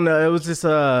met her on it was this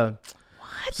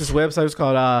this website was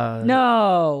called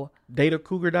No.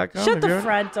 datacougar.com. Shut the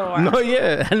front door. No,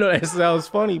 yeah. I know that sounds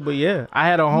funny, but yeah. I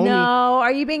had a homie. No,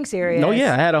 are you being serious? No,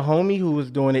 yeah. I had a homie who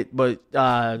was doing it, but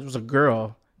it was a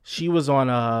girl. She was on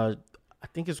I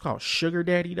think it's called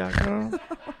sugardaddy.com.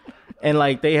 And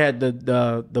like they had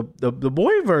the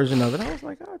boy version of it. I was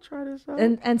like, I'll try this out.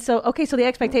 And so so the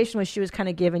expectation was she was kind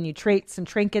of giving you traits and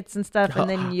trinkets and stuff, and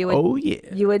then you would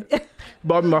you would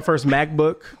bought me my first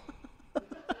MacBook.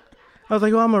 I was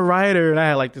like, I'm a writer, and I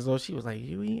had like this. She was like,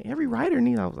 every writer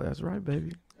needs. I was like, that's right,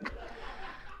 baby.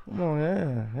 Come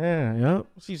on, yep.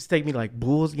 She used to take me like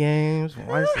Bulls games.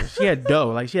 She had dough,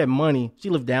 like she had money. She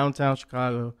lived downtown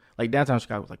Chicago. Like downtown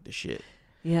Chicago was like the shit.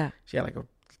 Yeah. She had like a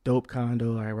dope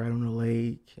condo, like right on the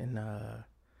lake, and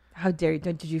how dare you?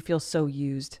 Did you feel so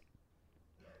used?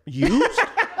 Used?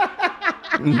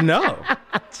 No.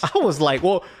 I was like,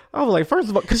 first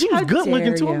of all, because she was good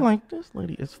looking too. I'm like, this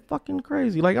lady is fucking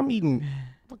crazy. Like I'm eating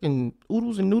fucking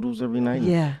oodles and noodles every night.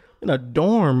 Yeah. In a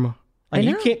dorm. Like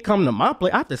you can't come to my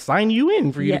place. I have to sign you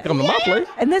in for you to come to my place.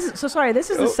 And this is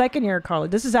the second year of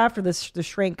college. This is after the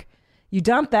shrink. You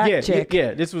dumped that chick.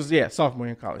 Yeah, this was sophomore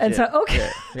year in college. And so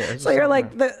so you're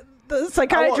like the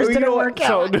psychiatrist didn't work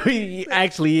out. So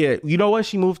actually, you know what?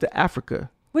 She moved to Africa.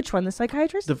 Which one? The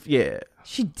psychiatrist?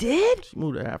 She did? She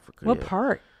moved to Africa. What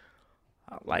part?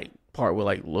 Like part where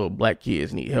like little black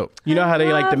kids need help. You know how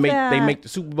they like to make the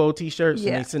Super Bowl T-shirts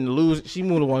and they send the losers. She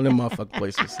moved to one of them motherfucking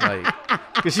places, like,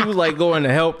 because she was like going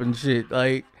to help and shit.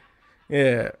 Like,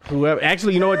 yeah, whoever.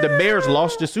 Actually, you know what? The Bears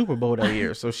lost the Super Bowl that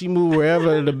year, so she moved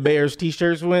wherever the Bears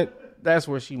T-shirts went. That's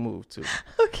where she moved to.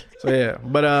 Okay. So yeah,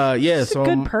 but yeah, she's so a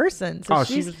good person. So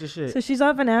she was the shit. So she's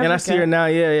off in Africa. And I see her now.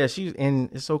 Yeah. She's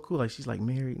and it's so cool. Like she's like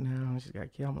married now. She's got a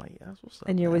kid. I'm like, yeah, that's what's up.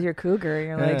 And you're with your cougar.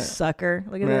 You're like, sucker.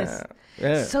 Look at this.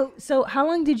 Yeah. So how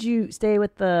long did you stay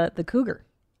with the cougar?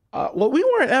 Well, we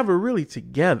weren't ever really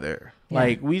together. Yeah.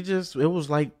 Like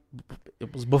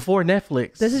it was before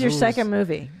Netflix. This is your second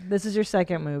movie. This is your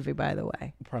second movie, by the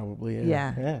way. Probably.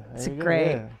 Yeah. It's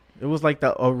great. Yeah. It was like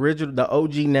the original, the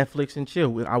OG Netflix and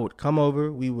chill. I would come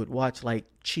over, we would watch like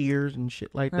Cheers and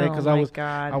shit like that because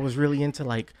I was really into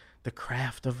like the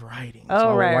craft of writing. Oh,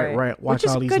 so right. Watch Which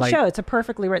is all a these, good like, show. It's a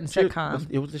perfectly written sitcom.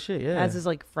 It was the shit, yeah. As is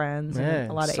like Friends and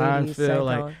a lot of Seinfeld, 80s.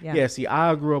 Seinfeld, yeah. See,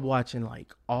 I grew up watching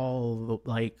like all the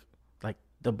like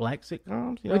the black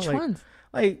sitcoms. You know, Which ones?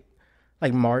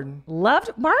 Like Martin.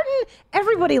 Loved Martin.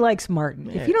 Everybody likes Martin.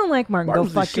 Yeah. If you don't like Martin, go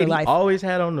fuck your life. He always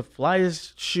had on the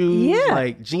flyest shoes. Yeah.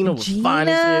 Like Gina was fine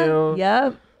as hell.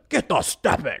 Yep. Get the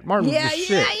step back. Martin was the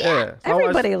shit. Yeah. So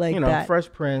everybody liked that.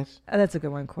 Fresh Prince. Oh, that's a good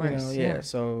one, of course. Yeah.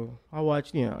 So I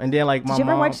watched, and then like my mom. Did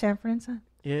you ever watch Sanford and Son?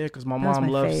 Yeah, because my mom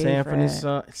loved Sanford and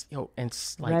Son. And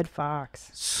it's like Red Fox.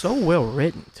 So well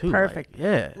written too. Perfect. Like,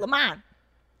 yeah. Lamont.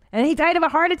 And he died of a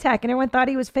heart attack, and everyone thought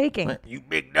he was faking. You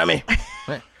big dummy.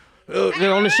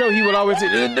 On the show, he would always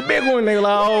say, the big one. They were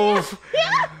like,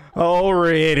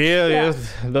 Red,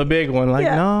 it's the big one. Like,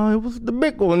 no, it was the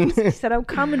big one. He said, I'm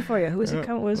coming for you. Who was it?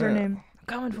 What was her name? I'm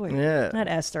coming for you. Yeah. Not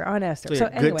Esther. Aunt Esther. So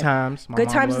anyway, Good Times. Good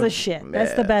Times is the shit.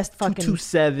 That's the best fucking.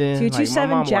 227.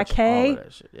 227 Jack Hay.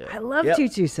 Yeah. I love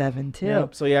 227 too.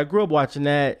 Yep. So I grew up watching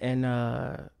that, and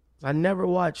I never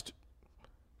watched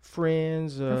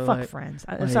Friends. Fuck Friends.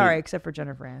 I'm sorry, except for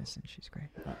Jennifer Aniston. She's great.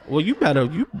 Well, you better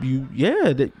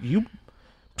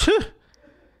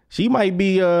she might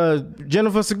be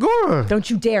Jennifer Segura. Don't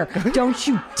you dare! Don't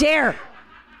you dare!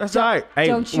 That's all right. Hey,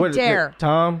 don't you dare,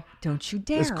 Tom. Don't you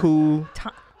dare. It's cool.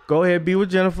 Tom. Go ahead, be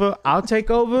with Jennifer. I'll take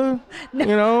over.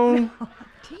 No,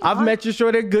 I've met you.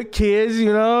 Sure, they're good kids. I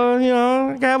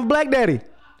can have a black daddy.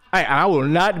 I will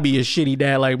not be a shitty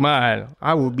dad like mine.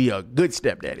 I will be a good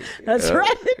stepdaddy. That's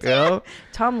right.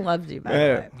 Tom loved you, by the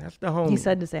way. That's the homie. He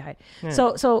said to say hi. Yeah.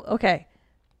 So okay.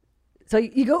 So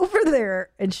you go over there,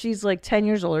 and she's like 10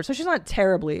 years older. So she's not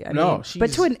terribly.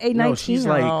 But to a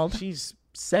 19-year-old. She's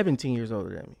 17 years older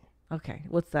than me. Okay.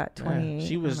 What's that? 28?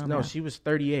 She was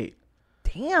 38.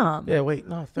 Damn. Yeah, wait.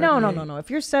 No, 38. No. If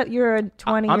you're a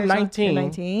 20 I'm years 19. Old, you're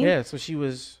 19. Yeah, so she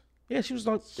was... Yeah, she was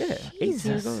like 18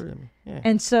 years older than me. Yeah.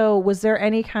 And so was there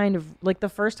any kind of, like, the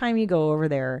first time you go over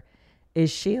there,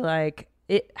 is she like,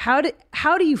 how do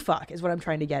you fuck is what I'm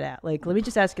trying to get at. Like, let me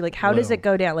just ask you, like, how does it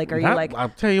go down? Like, are you like... I'll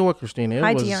tell you what, Christina.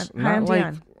 Hi, Dion. Hi, I'm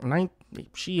Dion.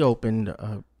 She opened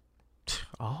a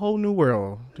whole new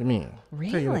world to me.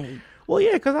 Really? Well,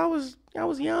 yeah, because I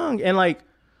was young. And, like,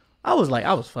 I was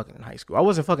fucking in high school. I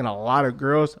wasn't fucking a lot of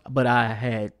girls, but I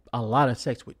had a lot of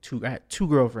sex with I had two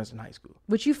girlfriends in high school.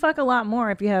 Which you fuck a lot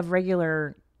more if you have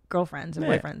regular girlfriends and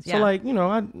boyfriends. Yeah. So like,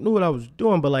 I knew what I was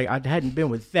doing, but like I hadn't been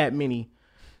with that many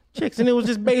chicks, and it was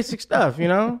just basic stuff,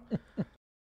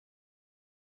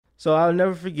 So I'll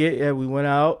never forget. Yeah, we went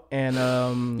out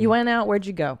and You went out, where'd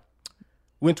you go?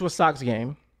 Went to a Sox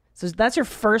game. So that's your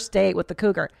first date with the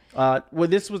cougar.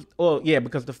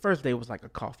 Because the first day was like a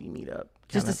coffee meetup.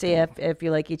 Just to see if you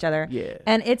like each other. Yeah.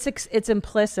 And it's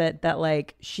implicit that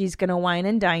like she's going to wine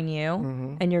and dine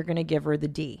you and you're going to give her the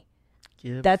D.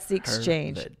 That's the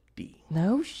exchange. The D.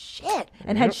 No shit.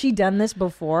 And had she done this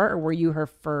before, or were you her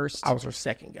first? I was her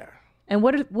second guy. And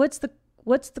what's the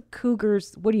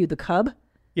cougar's, what are you, the cub?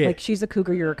 Yeah. Like she's a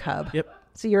cougar, you're a cub. Yep.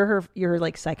 So you're her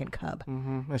like second cub.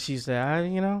 Mm-hmm. And she said,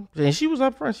 and she was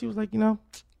up front. She was like, I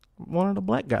wanted a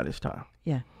black guy this time.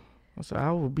 Yeah. So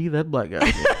I will be that black guy.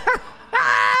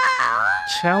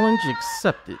 Challenge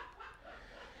accepted.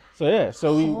 So yeah,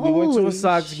 we went to a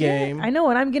Sox game. I know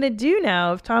what I'm gonna do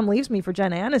now if Tom leaves me for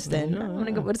Jen Aniston. I'm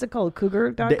gonna go. What is it called?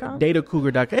 Cougar.com.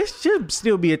 Datacougar.com. It should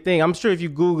still be a thing. I'm sure if you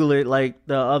Google it, like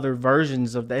the other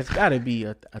versions of that, it's got to be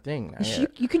a thing.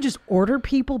 You can just order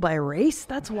people by race.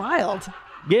 That's wild.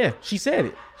 Yeah, she said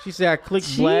it. She said I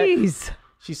clicked black.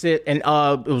 She said, and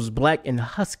it was black and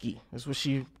husky. That's what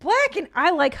she... Black and...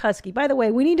 I like husky. By the way,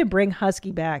 we need to bring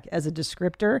husky back as a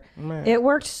descriptor. Man. It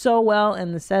worked so well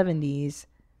in the 70s.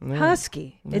 Man.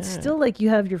 Husky. Man. It's still like you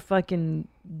have your fucking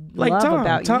like love Tom.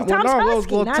 about you. Tom's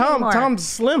husky, Tom's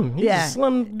slim. He's a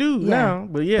slim dude now.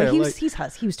 But yeah. But he's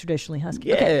husky. He was traditionally husky.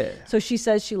 Yeah. Okay. So she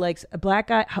says she likes a black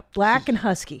guy, black and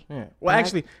husky. Yeah. Well,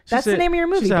 actually... That's the name of your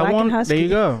movie, Black and Husky. There you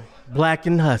go. Black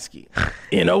and husky.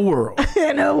 In a world.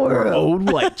 Where old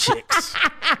white chicks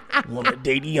want to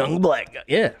date a young black guy.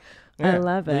 Yeah. I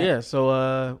love it. Yeah.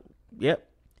 So, yep.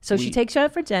 So she takes you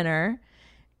out for dinner,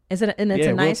 Is it? And it's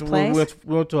a nice place.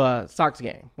 We went to a Sox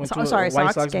game. Went to a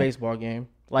White Sox baseball game.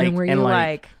 And were you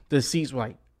like the seats were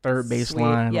like third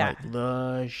baseline, like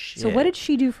the shit. So what did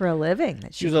she do for a living?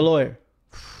 She was a lawyer.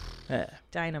 Yeah.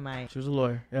 Dynamite. She was a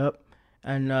lawyer. Yep.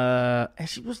 And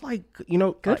she was like,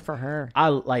 good for her. I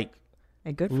like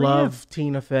love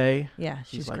Tina Fey. Yeah,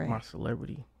 she's like great. my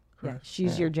celebrity. Yeah,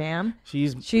 she's your jam.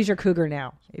 She's your cougar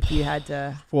now. If you had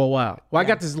to, for a while. Well, I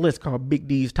got this list called Big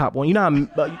D's Top One. You know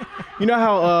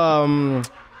how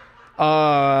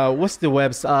what's the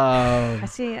website? I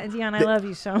see, Dion. I love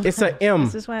you so much. It's an M.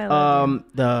 This is why I love you.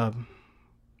 The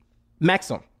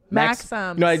Maxim.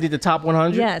 Maxim. I did the top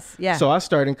 100. Yes, yeah. So I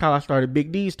started in college. I started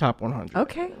Big D's top 100.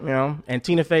 Okay. And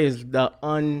Tina Fey is the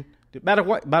By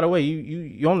the way,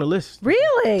 you on the list.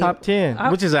 Really? Top 10,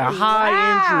 which is a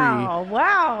high entry.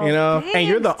 Wow. Thanks, and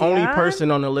you're the only person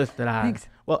on the list that I. Thanks.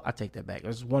 Well, I take that back.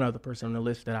 There's one other person on the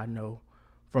list that I know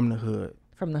from the hood.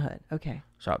 From the hood. Okay.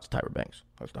 Shout out to Tyra Banks.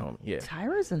 That's the homie. Yeah.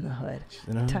 Tyra's in the hood. She's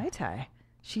in the hood. Ty.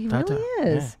 She really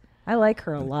is. Yeah. I like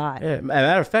her a lot. Yeah.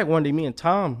 Matter of fact, one day me and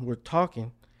Tom were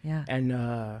talking. Yeah.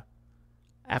 And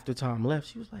after Tom left,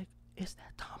 she was like, "Is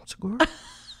that Tom Segura?"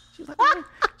 She's like,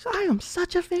 I am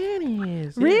such a fan of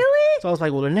his. Yeah. Really? So I was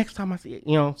like, well, the next time I see it,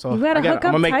 so you gotta hook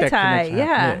up Ty.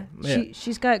 Yeah. Yeah.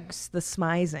 She's got the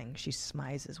smizing. She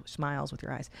smiles with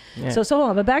your eyes. Yeah. So hold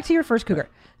on, but back to your first cougar.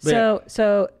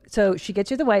 So she gets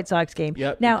you the White Sox game.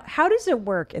 Yep. Now, how does it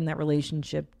work in that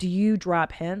relationship? Do you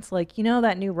drop hints like,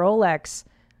 that new Rolex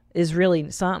is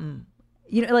really something?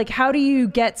 Like how do you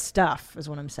get stuff? Is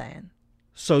what I'm saying.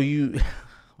 So you.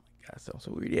 That sounds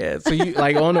so weird. Yeah. So you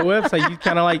like on the website, you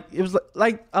kind of like it was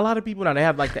like a lot of people now they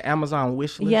have like the Amazon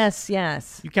wish list.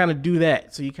 Yes. You kind of do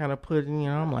that. So you kind of put in,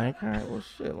 I'm like, all right, well,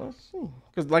 shit, let's see.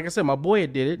 Because like I said, my boy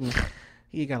did it, and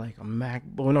he got like a Mac.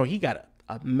 Well, no, he got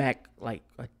a Mac like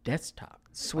a desktop.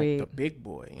 Sweet. Like the big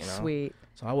boy. Sweet.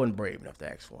 So I wasn't brave enough to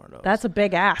ask for one of those. That's a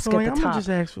big ask so at like, the I'm top. gonna just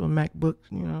ask for a MacBook.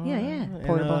 Yeah.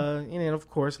 Portable. And then of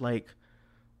course like.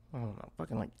 I don't know,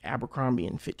 fucking like Abercrombie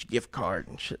and Fitch gift card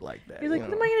and shit like that. You're like,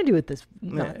 what am I gonna do with this?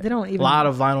 No, they don't even. A lot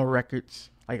of vinyl records,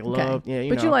 like love,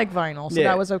 But you like vinyl, so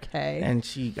that was okay. And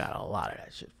she got a lot of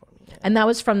that shit for me. Yeah. And that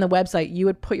was from the website. You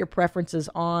would put your preferences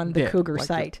on the Cougar like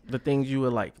site. The things you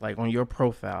would like on your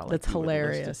profile. That's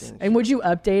hilarious. And would you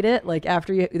update it like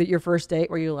after your first date?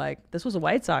 Where you like, this was a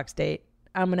White Sox date.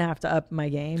 I'm gonna have to up my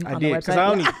game on the website. Because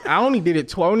I only did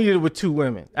it. I only did it with 2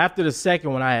 women. After the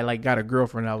second one, I had like got a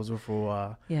girlfriend I was with for a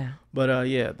while. Yeah. But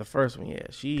the first one,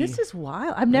 she. This is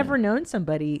wild. I've never known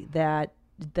somebody that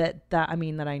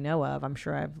I know of. I'm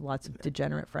sure I have lots of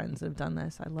degenerate friends that have done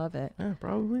this. I love it. Yeah,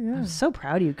 probably. Yeah. I'm so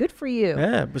proud of you. Good for you.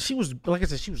 Yeah, but she was, like I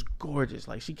said, she was gorgeous.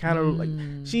 Like she kind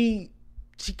of she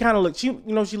kind of looked. She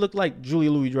looked like Julia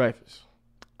Louis-Dreyfus.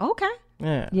 Okay.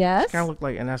 Yeah. Yes. She kind of looked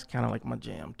like, and that's kind of like my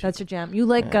jam too. That's your jam. You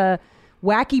like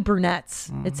wacky brunettes.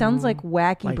 Mm-hmm. It sounds like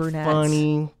wacky like brunettes.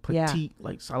 Funny, petite. Yeah.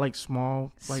 Like I like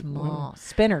small. Small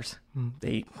spinners.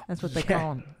 That's what they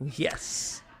call them.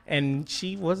 Yes. And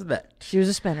she was that. She was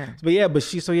a spinner. But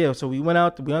so we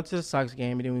went to the Sox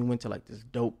game, and then we went to like this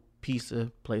dope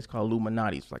pizza place called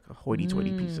Illuminati. It's like a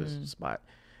hoity-toity pizza spot.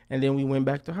 And then we went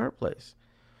back to her place.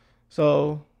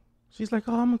 So she's like,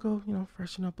 oh, I'm going to go,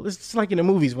 freshen up. It's just like in the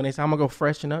movies when they say, I'm going to go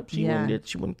freshen up. She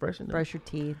wouldn't freshen up. Brush your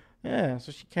teeth. Yeah.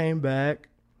 So she came back,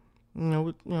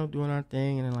 we're, doing our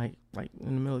thing. And then like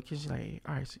in the middle of the kitchen, she's like, hey,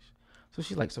 all right. So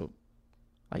she's like,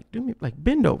 do me, like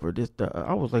bend over.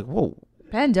 I was like, whoa.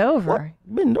 Bend over?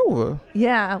 What? Bend over?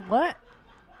 Yeah. What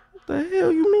the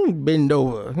hell you mean bend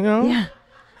over? Yeah.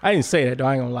 I didn't say that though.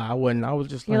 I ain't gonna lie. I wasn't. I was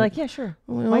just You're like, yeah, sure.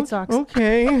 Well, White Sox.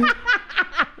 Okay.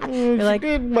 You're like,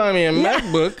 did buy me a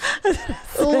MacBook.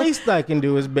 The least I can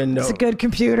do is bend over. It's a good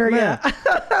computer, yeah.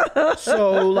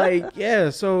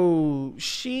 So so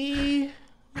she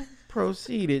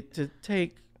proceeded to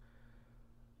take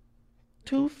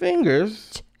 2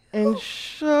 fingers and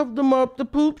shove them up the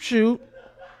poop chute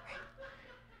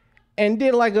and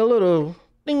did like a little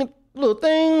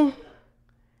thing.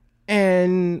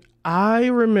 And I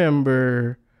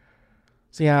remember,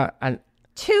 I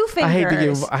 2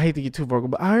 fingers. I hate to get too vocal,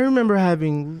 but I remember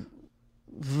having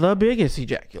the biggest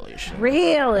ejaculation.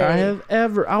 Really? I have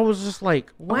ever. I was just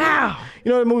like, wow.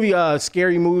 You know the movie,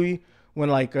 Scary Movie, when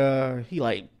he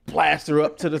like blasts her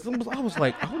up to the. I was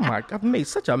like, oh my God, I've made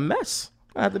such a mess.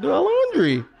 I have to do our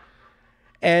laundry.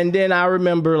 And then I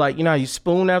remember, like, how you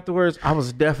spoon afterwards. I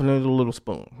was definitely the little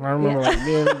spoon. I remember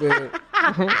being big.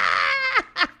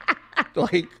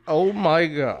 Like, oh my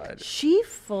God. She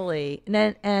fully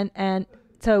and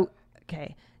so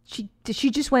okay. She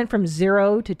just went from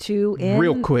 0 to 2 in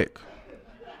real quick.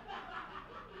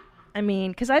 I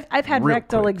mean, because I've had Real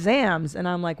rectal quick. exams, and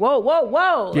I'm like,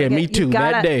 whoa. Yeah, Like, me you too.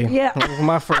 gotta- That day, Yeah. that was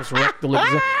my first rectal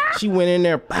exam. She went in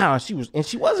there, pow. She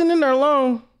wasn't in there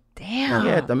long. Damn.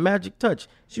 Yeah, the magic touch.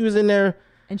 She was in there.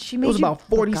 And she It made was you about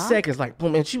 40 look up? seconds, like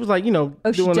boom, and she was like, Oh,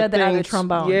 she doing did that out of the things.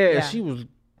 trombone. Yeah, Yeah. she was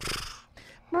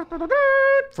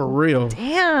for real.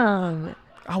 Damn.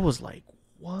 I was like,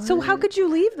 what? So how could you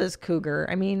leave this cougar?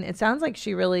 I mean, it sounds like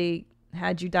she really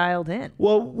had you dialed in.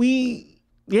 Well,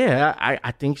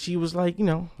 I think she was like, I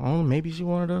don't know, maybe she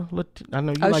wanted to. I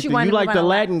know you she you wanted like the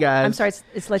Latin guys. I'm sorry,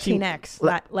 it's Latinx.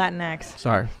 Latinx.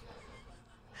 Sorry.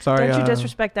 Don't you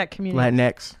disrespect that community?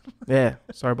 Latinx. Yeah,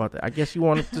 sorry about that. I guess you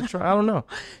wanted to try. I don't know.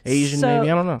 Asian, maybe.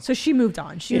 I don't know. So she moved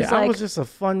on. She Yeah, was like, it was just a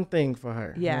fun thing for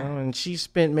her. Yeah. And she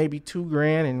spent maybe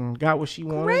 $2,000 and got what she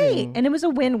wanted. great. And it was a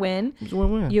win-win. It was a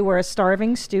win-win. You were a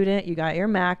starving student. You got your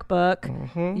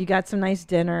MacBook. You got some nice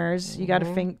dinners. You got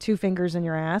two fingers in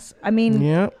your ass. I mean,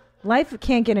 Yep. life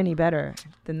can't get any better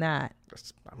than that.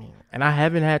 And I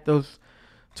haven't had those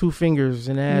 2 fingers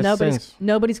in the ass since.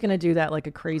 Nobody's going to do that like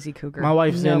a crazy cougar. My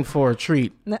wife's in for a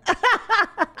treat.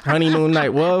 Honeymoon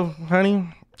night. Well, honey,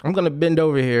 I'm going to bend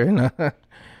over here and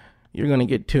you're going to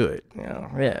get to it.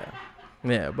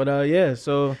 Yeah. But yeah,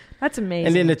 so. That's amazing.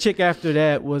 And then the chick after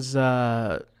that was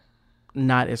not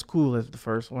as cool as the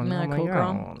first one. Not I'm a cool like,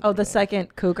 girl. Oh, the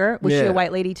second cougar. Was she Yeah. a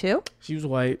white lady too? She was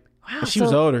white. Wow, But she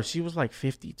was so- older. She was like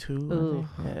 52. Ooh,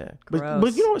 yeah. gross.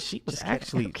 But you know what? She was Just kidding.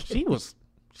 actually, I'm kidding.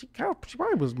 she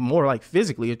probably was more like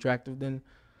physically attractive than.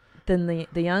 Than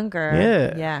the younger.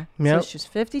 Yeah. Yeah. Yep. So she's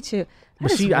 52. But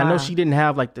That is I know wild. she didn't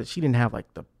have like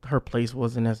her place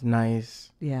wasn't as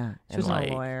nice. Yeah. She And, was like,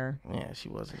 a lawyer. Yeah, she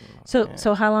wasn't.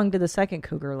 So how long did the second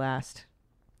cougar last?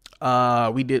 I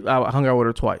hung out with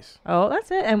her twice. Oh, that's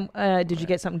it. And did you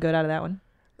get something good out of that one?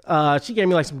 She gave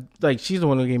me she's the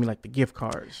one who gave me like the gift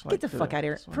cards. Get the fuck out of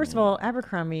here. First of all,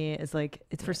 Abercrombie is like,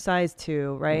 it's for size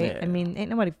 2, right? Yeah. I mean, ain't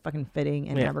nobody fucking fitting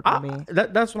in Yeah, Abercrombie.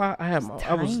 that's why I had.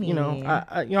 I was, tiny.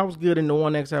 I was good in the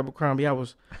 1X Abercrombie. That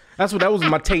was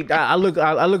my tape. I look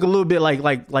a little bit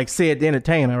like Sid the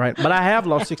Entertainer, right? But I have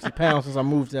lost 60 pounds since I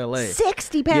moved to LA.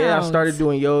 60 pounds. Yeah, I started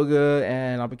doing yoga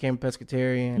and I became a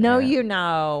pescatarian. No, and, you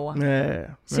know.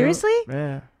 Yeah. Seriously?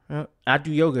 Yeah. I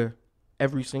do yoga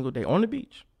every single day on the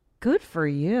beach. Good for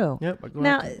you. Yep. I go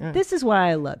Now, out there, yeah. this is why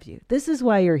I love you. This is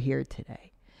why you're here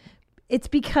today. It's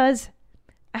because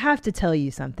I have to tell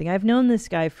you something. I've known this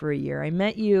guy for a year. I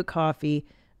met you at coffee,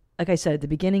 like I said, at the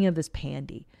beginning of this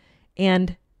pandy.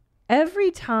 And every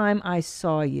time I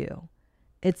saw you,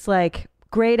 it's like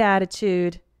great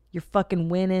attitude. You're fucking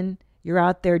winning. You're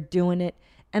out there doing it.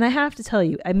 And I have to tell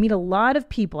you, I meet a lot of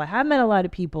people. I have met a lot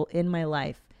of people in my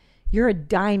life. You're a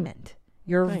diamond.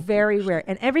 You're very rare.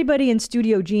 And everybody in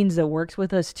Studio Jeans that works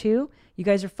with us too, you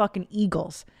guys are fucking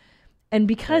eagles. And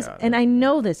because, and I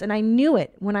know this, and I knew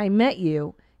it when I met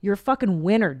you, you're a fucking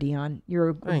winner, Dion. You're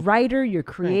a writer, you're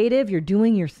creative, you're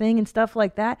doing your thing and stuff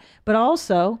like that. But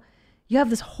also, you have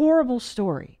this horrible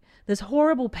story, this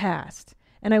horrible past.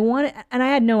 And I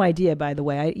had no idea, by the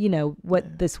way,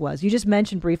 what this was. You just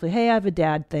mentioned briefly, hey, I have a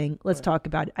dad thing. Let's talk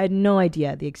about it. I had no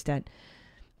idea the extent.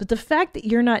 But the fact that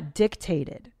you're not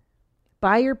dictated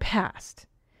by your past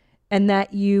and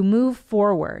that you move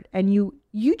forward, and you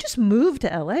just moved to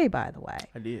LA, by the way.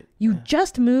 I did. You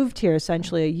just moved here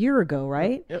essentially a year ago,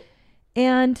 right? Yep.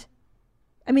 And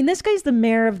I mean, this guy's the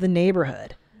mayor of the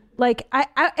neighborhood. Like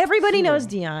everybody knows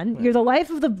Dion. You're the life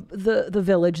of the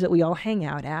village that we all hang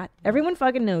out at. Everyone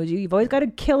fucking knows you. You've always got a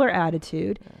killer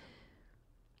attitude.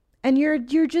 And you're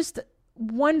just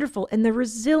wonderful, and the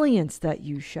resilience that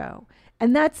you show.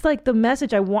 And that's like the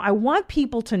message I want. I want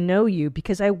people to know you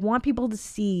because I want people to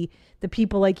see the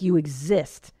people like you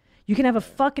exist. You can have a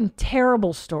fucking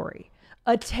terrible story,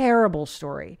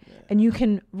 and you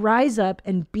can rise up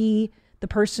and be the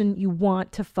person you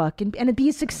want to fucking, and be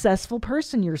a successful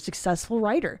person. You're a successful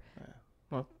writer.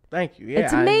 Well, thank you. Yeah,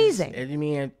 It's amazing. I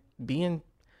mean, being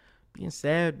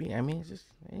sad, it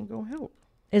ain't gonna help.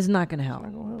 It's not going to help.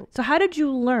 Not gonna help. So how did you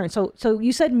learn? So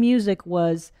you said music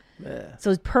was,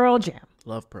 so it's Pearl Jam.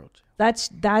 Love Pearl Jam.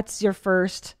 That's your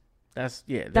first. That's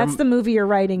the movie you're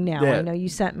writing now. Yeah. I know you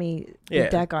sent me the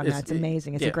deck on that. It's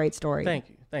amazing. It's a great story. Thank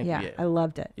you. Yeah, Yeah, I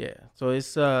loved it. Yeah. So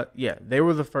it's they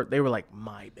were the first. They were like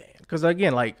my band because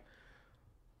again, like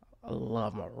I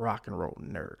love my rock and roll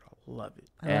nerd. I love it.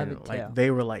 I love it, too.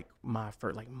 They were like my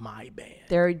first, like my band.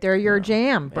 They're your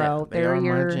jam, bro. Yeah, they are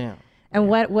your my jam. And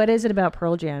what is it about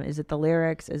Pearl Jam? Is it the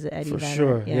lyrics? Is it Eddie For Vedder?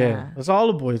 sure, yeah. It's all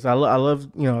the boys. I love,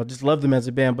 I just love them as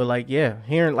a band. But like,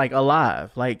 hearing like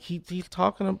Alive, like he's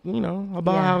talking,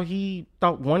 about how he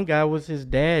thought one guy was his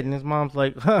dad, and his mom's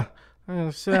like,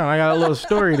 sit down, I got a little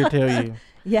story to tell you.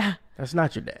 Yeah. That's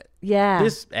not your dad. Yeah.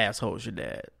 This asshole's your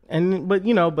dad.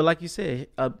 But like you said,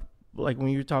 like when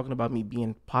you're talking about me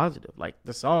being positive, like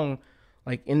the song,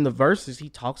 like in the verses, he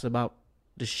talks about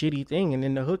the shitty thing, and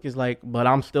then the hook is like, but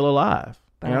I'm still alive.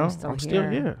 But I'm still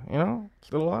here.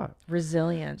 Still alive.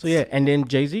 Resilience. So yeah, and then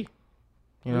Jay-Z.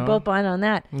 We both blind on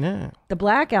that. Yeah. The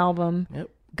Black Album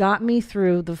got me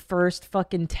through the first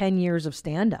fucking 10 years of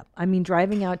stand-up. I mean,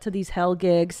 driving out to these hell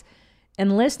gigs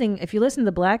and listening. If you listen to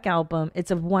the Black Album,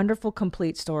 it's a wonderful,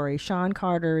 complete story. Sean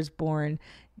Carter is born,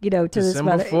 to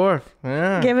December this mother. 4th.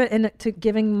 Yeah.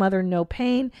 Giving mother no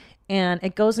pain. And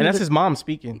it goes into and that's his mom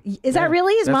speaking. Is that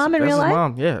really his mom in real life? His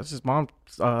mom. Yeah, it's his mom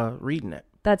reading it.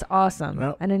 That's awesome.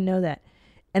 Yep. I didn't know that.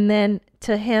 And then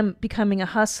to him becoming a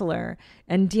hustler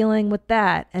and dealing with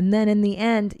that. And then in the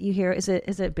end, you hear, is it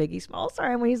Biggie Smalls?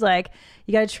 Sorry, when he's like,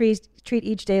 you got to treat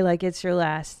each day like it's your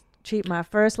last. Treat my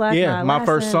first life. Yeah, my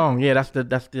first song. Yeah, that's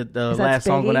the last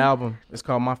song on the album. It's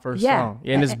called My First Song.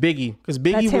 Yeah, and it's Biggie. Because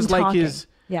Biggie was like talking.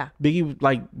 Biggie was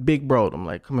like big bro'd him.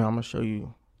 Like, come here, I'm going to show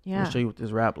you. Yeah. I'm going to show you what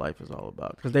this rap life is all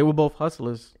about. Because they were both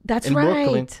hustlers. That's in right.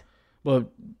 Brooklyn.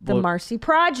 But the Marcy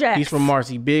Project. He's from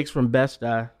Marcy. Big's from Best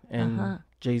Eye. And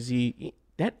Jay-Z,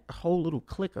 that whole little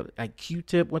clique of like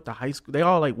Q-Tip went to high school. They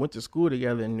all like went to school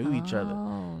together and knew each other.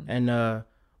 And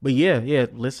but yeah,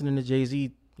 listening to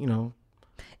Jay-Z,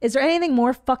 Is there anything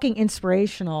more fucking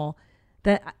inspirational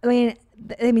than I mean,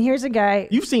 here's a guy.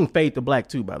 You've seen Fade to Black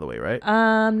too, by the way, right?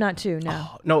 Not too, no.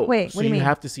 Oh, no. Wait, so what do you mean? You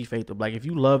have to see Fade to Black. If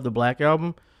you love the Black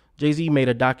Album, Jay-Z made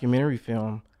a documentary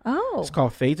film. Oh. It's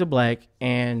called Fade to Black,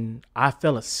 and I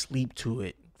fell asleep to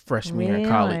it freshman year in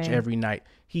college every night.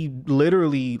 He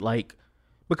literally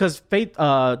because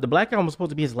the Black Album was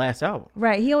supposed to be his last album.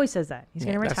 Right. He always says that. He's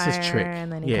going to retire that's his trick.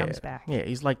 And then he comes back. Yeah,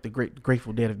 he's like the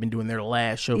Grateful Dead have been doing their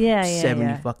last show for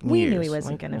 70 fucking years. We knew he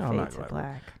wasn't going to fade to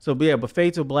black. So, but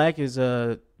Fade to Black is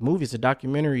a movie. It's a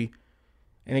documentary,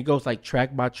 and it goes like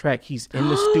track by track. He's in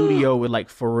the studio with like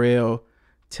Pharrell,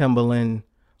 Timbaland,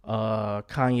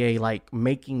 Kanye, like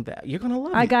making that. You're gonna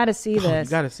love it. I gotta see this.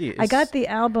 You gotta see it. I got the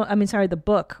album. The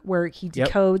book where he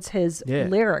decodes his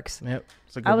lyrics. Yep.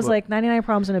 I was like, 99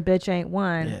 Problems and a Bitch Ain't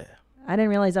One. Yeah. I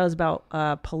didn't realize that was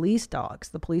about police dogs.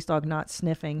 The police dog not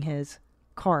sniffing his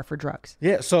car for drugs.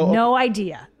 Yeah. So no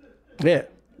idea. Yeah.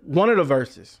 One of the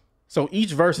verses. So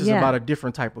each verse is about a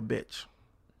different type of bitch.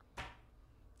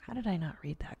 How did I not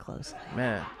read that closely?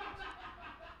 Man.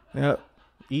 Yep.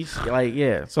 Each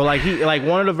so like he like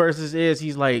one of the verses is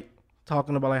he's like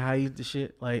talking about like how he's the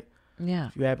shit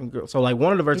if you haven't girl. So like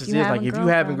one of the verses is like if you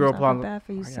haven't girl problems, bad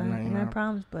for you, son. No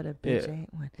problems, but a bitch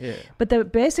ain't one. Yeah.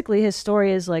 But basically his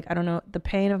story is like, I don't know, the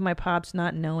pain of my pops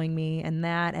not knowing me and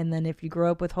then if you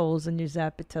grow up with holes in your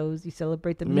zappy toes, you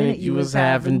celebrate the minute you was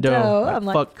having dough. I'm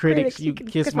like, fuck critics, you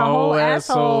kiss my whole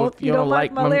asshole. If you don't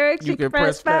like my lyrics, you can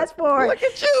press fast forward. Look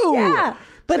at you. Yeah.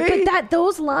 But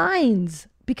those lines.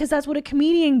 Because that's what a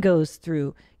comedian goes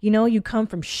through. You come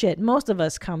from shit. Most of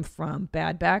us come from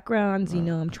bad backgrounds.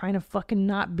 I'm trying to fucking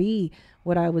not be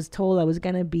what I was told I was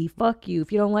going to be. Fuck you.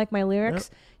 If you don't like my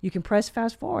lyrics, you can press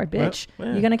fast forward, bitch.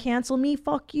 You're going to cancel me?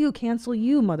 Fuck you. Cancel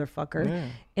you, motherfucker. Yeah.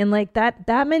 And like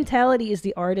that mentality is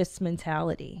the artist's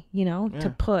mentality,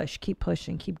 to push, keep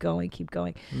pushing, keep going.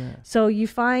 Yeah. So you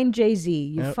find Jay-Z,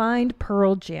 you find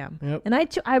Pearl Jam. Yep. And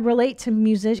I relate to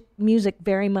music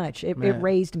very much. It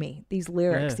raised me. These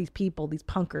lyrics, these people, these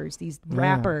punkers, these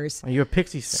rappers. You're a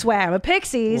Pixies fan. Swag. I'm a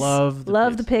Pixies. Love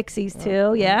the Pixies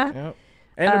too. Yeah. Yep.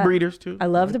 And the Breeders too. I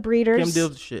love the Breeders. Kim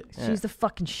Deal's shit. She's the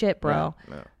fucking shit, bro.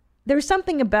 Yeah. There's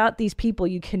something about these people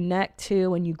you connect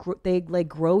to, and they like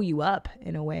grow you up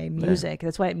in a way. Music.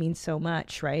 That's why it means so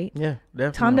much, right? Yeah,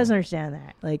 definitely. Tom doesn't understand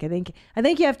that. Like, I think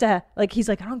you have to he's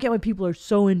like, I don't get why people are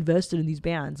so invested in these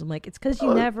bands. I'm like, it's because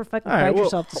you never fucking cried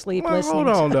yourself to sleep listening. Hold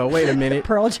on, though. Wait a minute.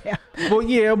 Pearl Jam. Well,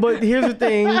 yeah, but here's the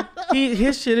thing.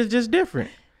 His shit is just different.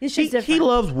 He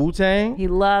loves Wu-Tang. He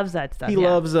loves that stuff. He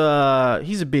loves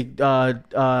he's a big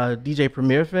DJ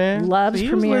Premier fan. Loves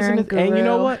Premier and you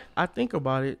know what? I think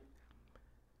about it.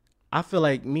 I feel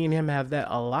like me and him have that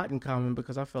a lot in common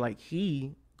because I feel like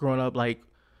he growing up like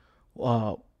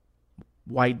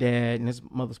white dad and his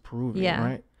mother's Peruvian,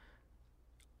 right?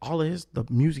 All of the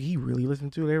music he really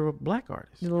listened to, they were black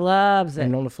artists. He loves it.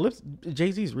 And on the flips,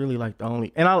 Jay-Z's really like the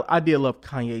only, and I did love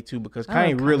Kanye too because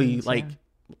Kanye really like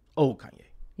old Kanye.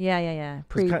 Yeah.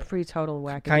 Pre total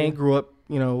whack. Kanye grew up,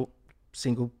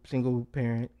 single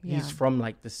parent. Yeah. He's from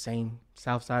like the same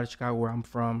south side of Chicago where I'm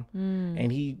from,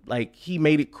 and he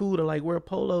made it cool to like wear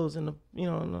polos and in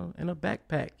a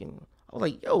backpack, and I was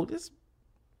like, yo, this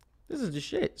this is the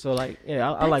shit. So like,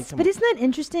 yeah, I like. But isn't that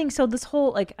interesting? So this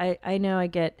whole like, I know I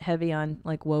get heavy on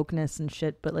like wokeness and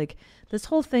shit, but like this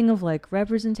whole thing of like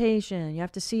representation, you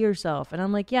have to see yourself, and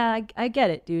I'm like, yeah, I get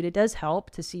it, dude. It does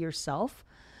help to see yourself,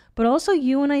 but also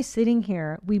you and I sitting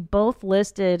here, we both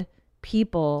listed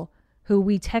people who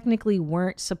we technically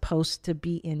weren't supposed to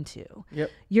be into.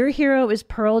 Yep. Your hero is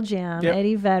Pearl Jam,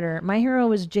 Eddie Vedder. My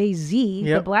hero is Jay-Z.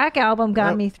 The Black Album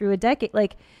got me through a decade.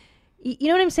 Like, you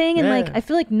know what I'm saying? And like, I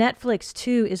feel like Netflix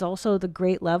too is also the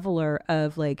great leveler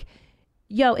of like,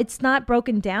 yo, it's not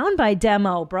broken down by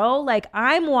demo, bro. Like,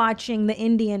 I'm watching the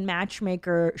Indian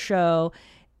Matchmaker show,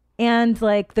 and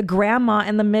like the grandma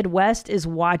in the Midwest is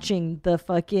watching the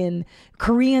fucking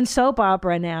Korean soap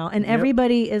opera now, and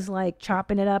everybody is like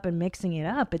chopping it up and mixing it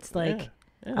up. It's like,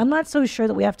 I'm not so sure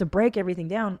that we have to break everything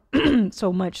down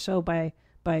so much so by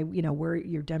you know, where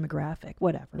your demographic,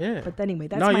 whatever. Yeah. But anyway,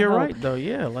 that's my you're hope. right though.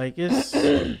 Yeah, like it's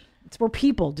it's for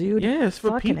people, dude. Yeah, it's for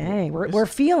fucking people. A. We're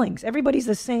feelings. Everybody's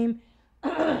the same.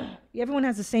 Everyone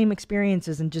has the same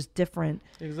experiences and just different.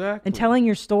 Exactly. And telling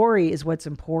your story is what's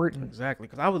important. Exactly.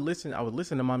 Because I would listen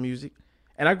to my music,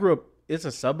 and I grew up. It's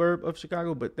a suburb of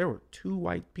Chicago, but there were 2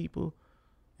 white people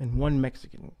and 1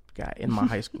 Mexican guy in my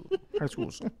high school. High school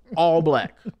was all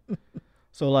black.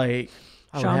 So like,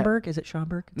 Schaumburg? Is it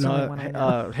Schaumburg? It's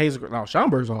Hazel. No,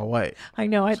 Schaumburg's all white. I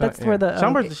know. That's where the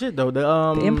Schaumburg's the shit though. The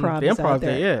improv. The improv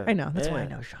there. Yeah. I know. That's why I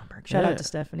know Schaumburg. Shout out to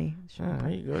Stephanie. There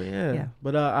you go. Yeah.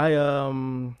 But I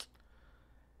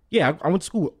went to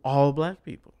school with all black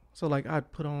people. So like,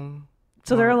 I'd put on.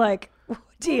 So they're like,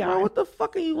 Dion, what the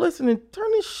fuck are you listening?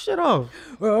 Turn this shit off.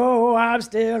 Oh, I'm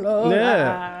still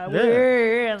alive.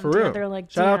 Yeah. For real. They're like,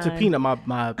 shout out to Peanut,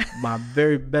 my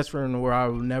very best friend in the world. I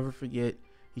will never forget.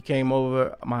 He came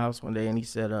over my house one day and he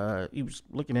said, he was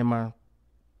looking at my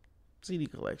CD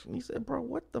collection. He said, bro,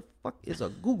 what the fuck is a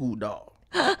Goo Goo Doll?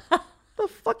 The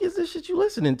fuck is this shit you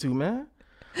listening to, man?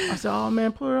 I said, oh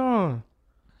man, put it on.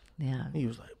 Yeah. He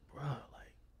was like, bro,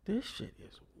 like, this shit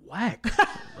is whack.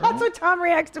 That's what Tom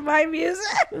reacts to my music.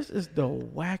 This is the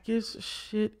wackest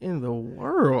shit in the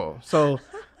world. So,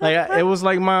 like, it was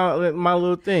like my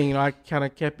little thing. You know, I kind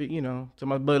of kept it, you know, to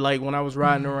my. But like when I was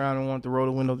riding around and wanted to roll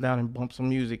the window down and bump some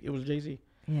music, it was Jay-Z.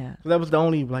 Yeah. So that was the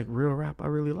only like real rap I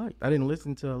really liked. I didn't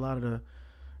listen to a lot of the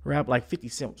rap. Like 50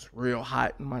 Cent was real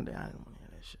hot in my day. I didn't want to hear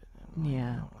that shit.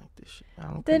 I don't like this shit. I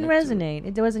don't didn't resonate.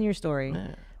 It wasn't your story.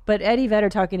 Yeah. But Eddie Vedder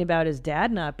talking about his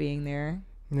dad not being there.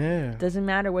 Yeah. Doesn't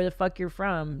matter where the fuck you're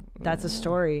from. That's a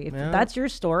story. If that's your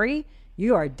story,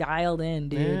 you are dialed in,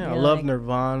 dude. Yeah, I love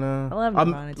Nirvana. I love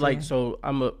Nirvana too. Like, so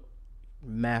I'm a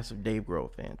massive Dave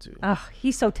Grohl fan too. Oh,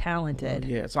 he's so talented.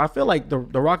 Yeah. So I feel like the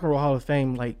Rock and Roll Hall of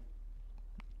Fame, like,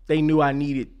 they knew I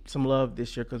needed some love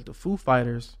this year because the Foo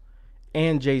Fighters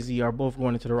and Jay-Z are both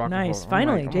going into the Rock and Roll. Nice.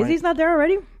 Finally. Jay-Z's not there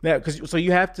already? Yeah, because so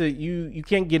you have to you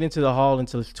can't get into the hall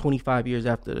until it's 25 years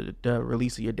after the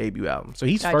release of your debut album. So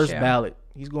he's first ballot.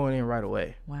 He's going in right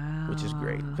away. Wow. Which is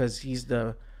great because he's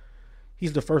the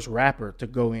first rapper to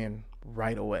go in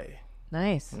right away.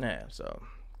 Nice. Yeah, so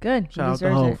good. Shout out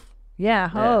to Hov. Yeah,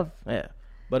 Hov. Yeah.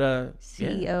 But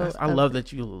CEO. I love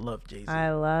that you love Jay-Z.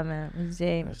 I love it.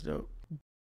 Jay. That's dope.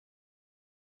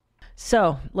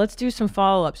 So let's do some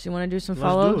follow-ups. You want to do some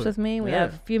follow-ups with me? We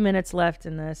have a few minutes left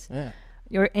in this.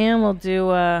 Yeah. And we'll do,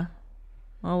 well,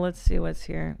 let's see what's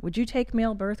here. Would you take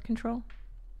male birth control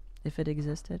if it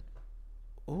existed?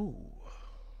 Ooh.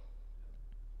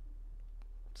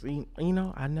 See, you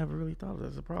know, I never really thought that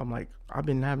was a problem. Like, I've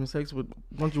been having sex with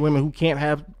a bunch of women who can't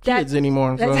have kids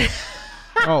anymore. So.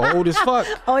 Old as fuck.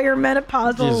 All your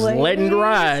menopausal just ladies. Letting it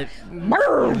ride.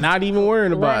 Not even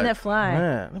worrying about letting it fly.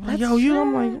 Man. Like, yo, you.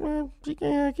 I'm like, man, she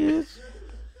can't have kids.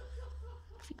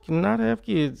 She cannot have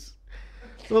kids.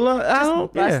 So I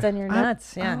don't. Busting your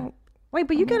nuts. Wait,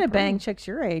 but you gotta bang chicks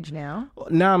your age now.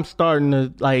 Now I'm starting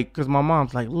to like, cause my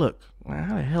mom's like, look, man,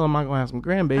 how the hell am I gonna have some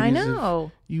grandbabies? I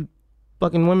know. If you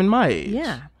fucking women my age.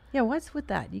 Yeah. Yeah. What's with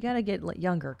that? You gotta get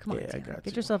younger. Come on,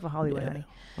 get yourself a Hollywood, honey.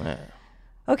 Yeah.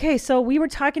 Okay, so we were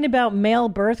talking about male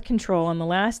birth control on the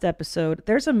last episode.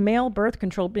 There's a male birth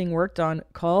control being worked on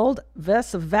called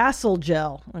Vassal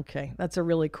Gel. Okay, that's a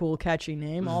really cool, catchy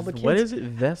name. All the kids. What is it?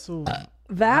 Vassal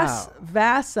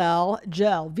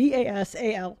Gel.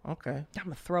 VASAL. Okay. I'm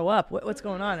gonna throw up. What's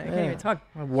going on? I can't even talk.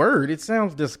 A word. It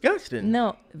sounds disgusting.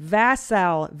 No,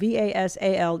 Vassal.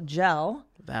 VASAL gel.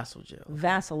 Vassal gel.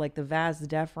 Vassal, like the Vas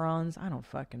Deferons. I don't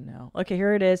fucking know. Okay,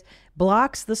 here it is.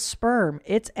 Blocks the sperm.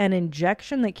 It's an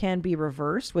injection that can be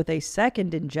reversed with a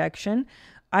second injection.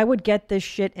 I would get this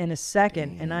shit in a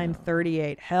second, and I'm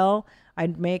 38. Hell,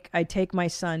 I'd take my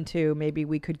son too. Maybe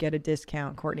we could get a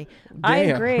discount, Courtney. Damn. I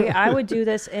agree. I would do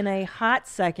this in a hot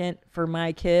second for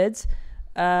my kids.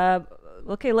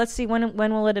 Okay, let's see. When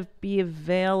will it be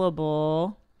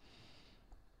available?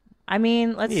 I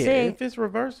mean, let's see. If it's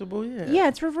reversible, Yeah,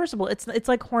 it's reversible. It's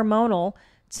like hormonal.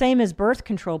 Same as birth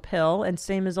control pill and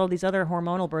same as all these other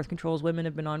hormonal birth controls women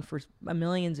have been on for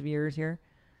millions of years here.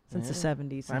 Since the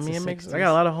 70s. I mean, it makes. I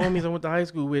got a lot of homies I went to high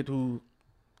school with who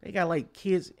they got like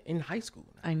kids in high school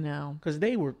now. I know. Because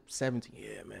they were 17.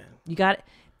 Yeah,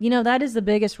 man. That is the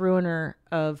biggest ruiner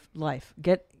of life.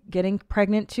 Getting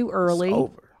pregnant too early. It's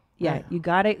over. Yeah, Man. you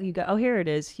got it. Oh, here it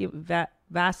is.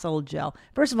 Vassal gel.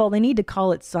 First of all, they need to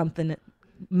call it something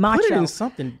macho. Put it in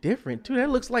something different too. That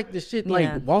looks like the shit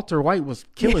like Walter White was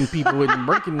killing people with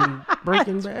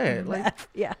Breaking Bad. Like,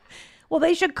 yeah. Well,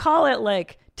 they should call it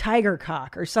like Tiger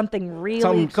Cock or something really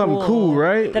something cool,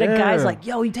 right? That a guy's like,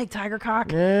 yo, you take Tiger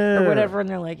Cock or whatever, and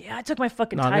they're like, yeah, I took my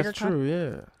fucking Tiger Cock. True,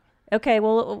 yeah. Okay,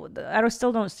 well, I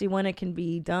still don't see when it can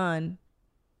be done.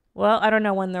 Well, I don't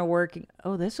know when they're working.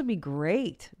 Oh, this would be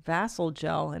great. Vassal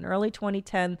gel. In early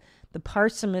 2010, the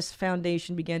Parsimus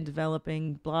Foundation began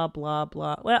developing blah, blah,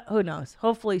 blah. Well, who knows?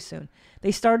 Hopefully soon.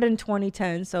 They started in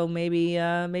 2010, so maybe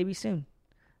soon.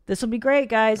 This will be great,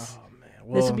 guys. Oh, man.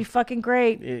 Well, this would be fucking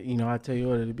great. I tell you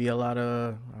what, it'd be a lot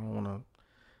of, I don't want to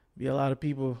be a lot of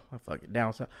people. I fuck it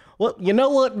down. Well, you know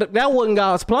what? That wasn't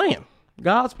God's plan.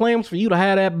 God's plan was for you to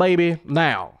have that baby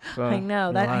now. So, I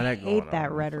know that. I hate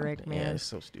that rhetoric, man. Yeah, it's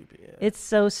so stupid. Yeah. It's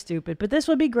so stupid. But this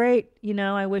would be great.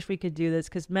 I wish we could do this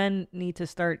because men need to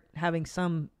start having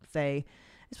some say.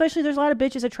 Especially, there's a lot of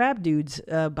bitches that trap dudes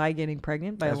by getting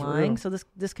pregnant by lying. Real. So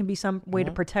this can be some way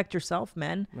to protect yourself,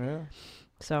 men. Yeah.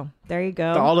 So there you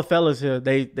go. All the fellas here,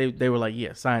 they were like,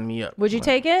 yeah, sign me up. Would you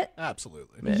take it?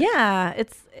 Absolutely. Yeah.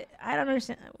 I don't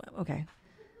understand. Okay.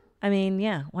 I mean,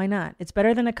 yeah, why not? It's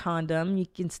better than a condom. You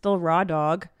can still raw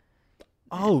dog.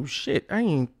 Oh, shit. I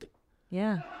ain't.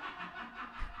 Yeah.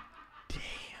 Damn.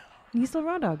 You can still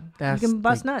raw dog. You can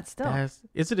bust nuts still.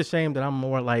 Is it a shame that I'm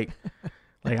more like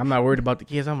I'm not worried about the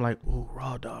kids? I'm like, ooh,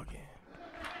 raw dogging.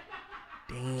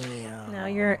 Damn. No,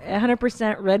 you're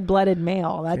 100% red-blooded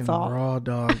male. That's all. Raw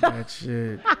dog that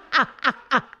shit.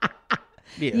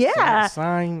 Yeah.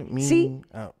 Sign me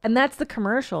up. And that's the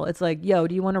commercial. It's like, yo,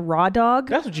 do you want a raw dog?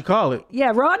 That's what you call it.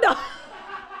 Yeah, raw dog. That's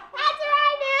what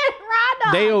I did. Raw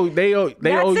dog.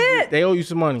 They owe you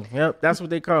some money. Yep, that's what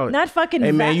they call it. Not fucking.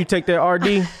 Hey man, you take that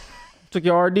RD. Took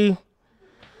your RD.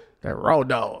 That raw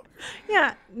dog.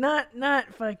 Yeah, not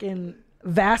fucking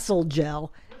Vassal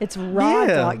gel. It's raw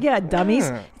dog. Yeah, dummies.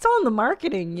 Yeah. It's all in the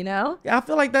marketing, Yeah, I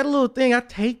feel like that little thing. I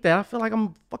take that. I feel like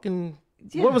I'm fucking.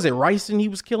 Yeah. What was it? Ricin? He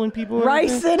was killing people.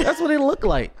 Ricin. That's what it looked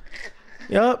like.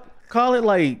 Yep. Call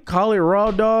it raw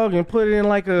dog and put it in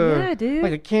like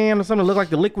a can or something. Look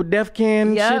like the liquid death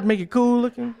can. Yep. Shit, make it cool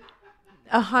looking.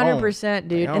 100%,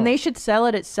 dude. And they should sell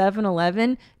it at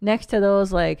 7-Eleven next to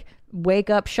those like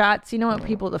wake up shots. You know what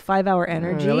people, the 5-hour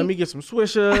energy. Yeah, let me get some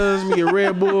Swishers. Let me get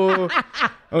Red Bull.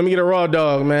 Let me get a raw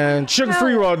dog, man.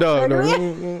 Sugar-free raw dog.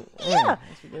 Yeah.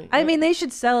 I mean, they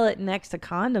should sell it next to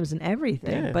condoms and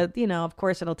everything. Yeah. But, of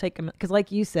course, it'll take them. Because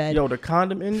like you said. Yo, the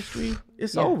condom industry,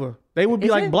 it's over. They would be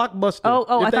like Blockbuster.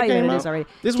 Oh, I thought you knew this already.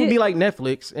 This would be like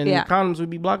Netflix, and condoms would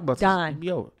be Blockbuster. Done. It'd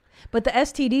be over. But the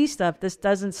STD stuff, this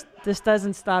doesn't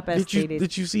stop STDs.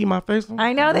 Did you see my face?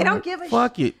 I know, they don't give a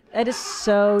Fuck it. That is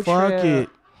so true. Fuck it.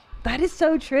 That is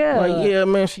so true. Like, yeah,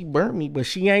 man, she burnt me, but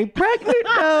she ain't pregnant,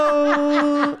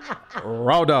 though.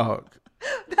 Raw dog.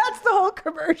 That's the whole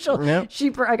commercial. Yep.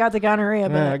 I got the gonorrhea,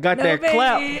 but I got that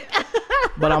clap.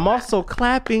 But I'm also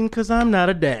clapping because I'm not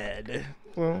a dad.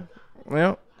 Well,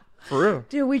 for real.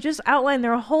 Dude, we just outlined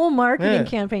their whole marketing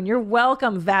campaign. You're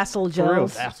welcome, Vassal gel. For real,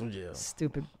 Vassal gel.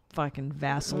 Stupid fucking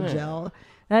Vassal gel.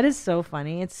 That is so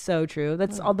funny. It's so true.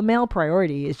 That's all. The male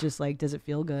priority is just like, does it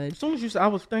feel good? As soon as you said, I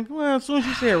was thinking, as soon as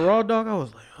you said raw dog, I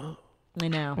was like, oh. I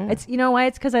know. It's why?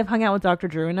 It's because I've hung out with Dr.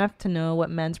 Drew enough to know what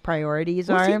men's priorities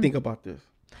are. What does he think about this?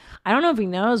 I don't know if he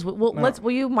knows.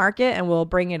 Will you mark it and we'll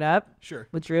bring it up? Sure.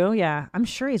 With Drew? Yeah. I'm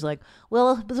sure he's like,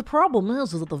 well, the problem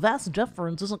is that the vas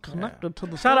deferens isn't connected to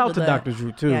the Shout out to Dr.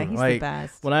 Drew too. Yeah, he's the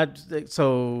best.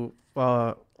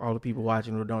 All the people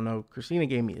watching who don't know, Christina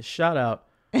gave me a shout out.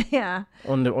 Yeah.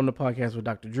 On the podcast with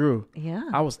Dr. Drew. Yeah.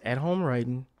 I was at home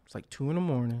writing. It's like 2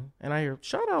 a.m. and I hear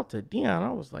shout out to Dion.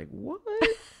 I was like, what?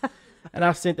 And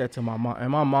I sent that to my mom.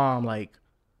 And my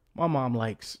mom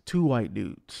likes 2 white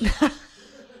dudes.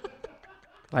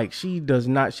 Like she does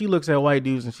not. She looks at white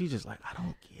dudes and she's just like, I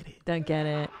don't get it. Don't get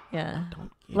it. Yeah. I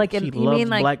don't get like it. She you loves mean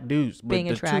like black dudes, being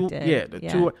attracted.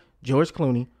 Two. George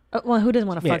Clooney. Well, who doesn't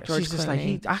want to fuck George she's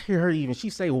Clooney? Just like I hear her even. She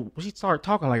started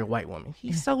talking like a white woman.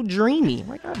 He's so dreamy.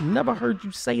 Like I've never heard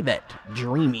you say that.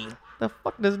 Dreamy. The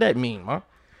fuck does that mean, ma?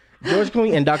 George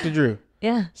Clooney and Dr. Drew.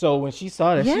 Yeah. So when she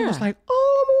saw that, she was like, oh.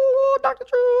 Dr.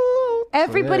 Drew.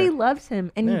 Everybody loves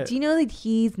him. And do you know that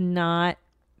he's not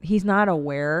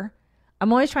aware?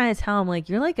 I'm always trying to tell him, like,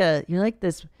 you're like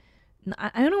this,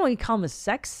 I don't know what you call him, a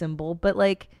sex symbol, but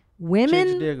like women.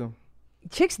 Chicks dig him.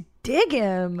 Chicks dig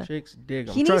him. Chicks dig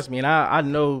him. Trust me, and I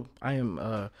know I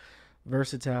am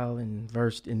versatile and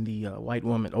versed in the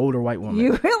older white woman.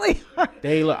 You really are.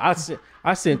 They look. I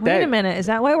sent that. Wait a minute. Is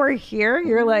that why we're here?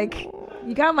 You're like,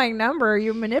 you got my number.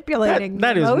 You're manipulating.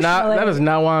 That is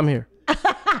not why I'm here.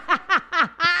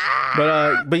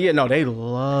 But yeah, no, they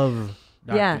love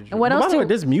Dr. Yeah. Drew. And what else? By the way,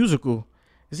 this musical.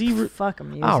 Is he? Fuck a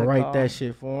musical. I'll write that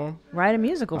shit for him. Write a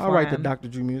musical for him. I'll write the Dr.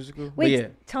 Drew musical.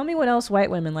 Wait, tell me what else white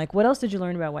women like. What else did you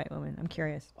learn about white women? I'm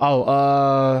curious.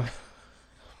 Oh,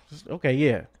 okay,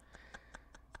 yeah.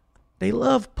 They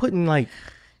love putting like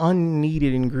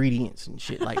unneeded ingredients and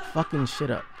shit, like fucking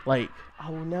shit up. Like, I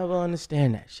will never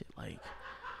understand that shit. Like,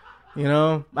 you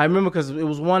know, I remember because it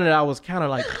was one that I was kind of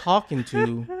like talking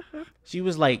to. She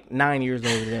was like 9 years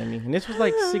older than me, and this was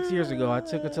like 6 years ago. I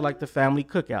took her to like the family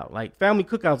cookout. Like, family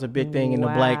cookout's a big thing in the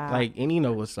black, like, and you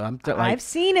know what's up. I've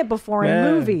seen it before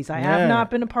in movies. I have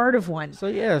not been a part of one. So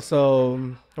yeah,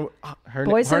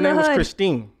 her name was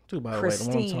Christine too, by the way. The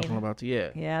one I'm talking about.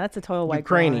 Yeah, that's a total white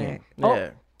Ukrainian. girl. Yeah.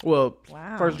 Well,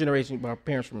 first generation, our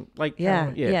parents from like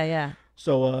yeah.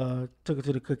 So took her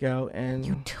to the cookout, and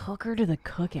you took her to the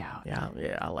cookout.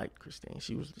 Yeah, I liked Christine.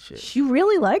 She was the shit. You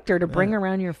really liked her to bring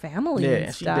around your family. Yeah,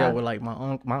 and she dealt with like my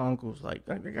uncles. Like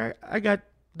I got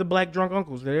the black drunk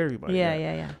uncles that everybody.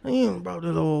 Yeah. You brought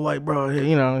this old white broad here,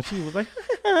 you know. And she was like,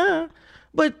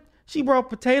 but she brought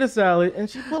potato salad and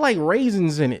she put like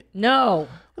raisins in it. No,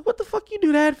 like, what the fuck you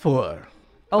do that for?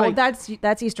 Oh, like,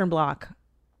 that's Eastern Bloc.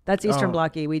 That's Eastern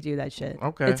Blocky. We do that shit.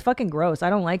 Okay. It's fucking gross.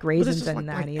 I don't like raisins in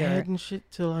that either. Adding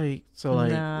shit to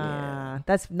nah,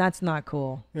 that's not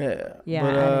cool. Yeah. Yeah,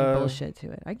 adding bullshit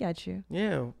to it. I get you.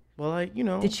 Yeah. Well, like, you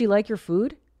know. Did she like your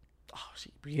food? Oh,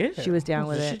 she was down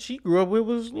with the it. Shit she grew up with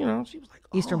was, you know, she was like,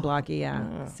 Eastern Blocky,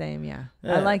 yeah. Same, yeah.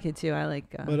 I like it too. I like.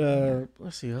 But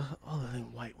let's see, other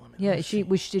than white women. Yeah, did she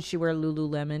wear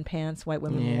Lululemon pants? White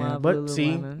women love but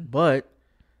Lululemon. But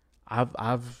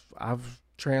I've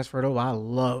transferred over. I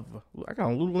got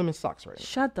on Lululemon socks right now.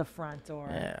 Shut the front door.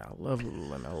 Yeah, I love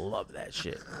Lululemon. I love that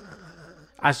shit.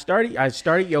 I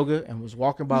started yoga and was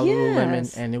walking by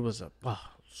Lululemon, and it was a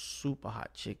super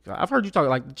hot chick. I've heard you talk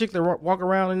like the chicks that walk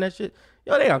around and that shit.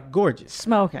 Yo, they are gorgeous.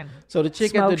 Smoking. So the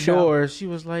chick at the door, she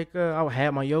was like, I had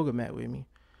my yoga mat with me.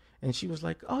 And she was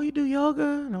like, oh, you do yoga?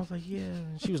 And I was like, yeah.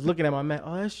 And she was looking at my mat.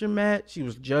 Oh, that's your mat? She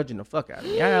was judging the fuck out of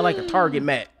me. I had like a Target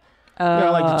mat.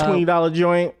 Like the $20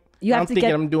 joint. I'm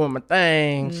thinking I'm doing my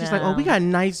thing. No. She's like, oh, we got a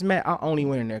nice mat. I only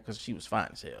went in there because she was fine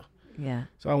as hell. Yeah.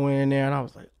 So I went in there and I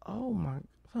was like, oh my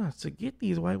God, to get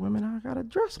these white women, I got to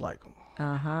dress like them.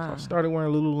 Uh-huh. So I started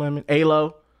wearing Lululemon.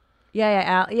 Alo.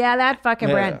 Yeah, that fucking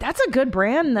brand. That's a good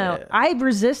brand, though. Yeah. I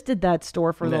resisted that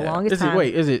store for the longest time.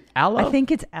 Is it Alo? I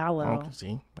think it's Alo. Oh,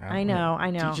 see? I know.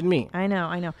 Teaching me. I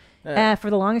know. For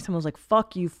the longest time, I was like,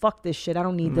 fuck you, fuck this shit. I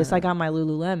don't need this. I got my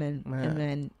Lululemon. And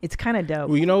then it's kind of dope.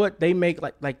 Well, you know what? They make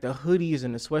like the hoodies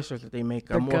and the sweatshirts that they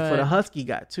make are more for the husky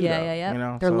guy, too. Yeah. You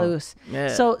know? They're loose. Yeah.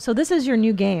 So this is your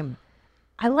new game.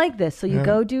 I like this. So you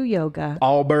go do yoga.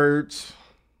 All birds.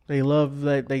 They love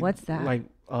that. What's that? Like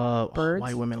birds.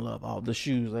 White women love all the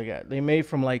shoes they got. They made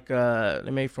from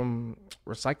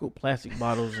recycled plastic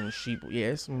bottles and sheep. Yeah,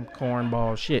 it's some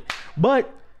cornball shit. But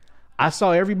I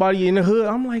saw everybody in the hood.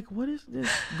 I'm like, what is this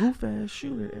goof ass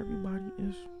shoe that everybody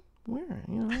is wearing?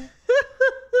 You know.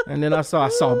 And then I saw.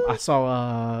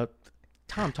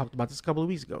 Tom talked about this a couple of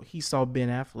weeks ago. He saw Ben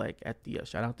Affleck at the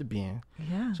shout out to Ben.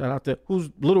 Yeah. Shout out to whose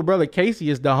little brother Casey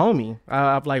is the homie.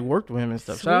 I've like worked with him and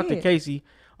stuff. Sweet. Shout out to Casey.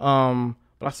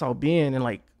 But I saw Ben and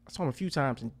like I saw him a few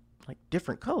times in like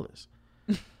different colors.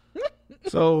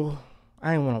 So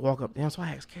I didn't want to walk up to him. So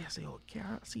I asked Kay, I said, Kay,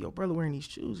 I see your brother wearing these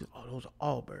shoes. Oh, those are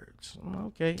all birds. I'm like,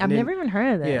 okay. I've never even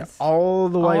heard of this. Yeah, all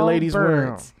the white ladies wear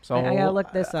them. So I gotta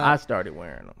look this up. I started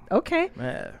wearing them. Okay.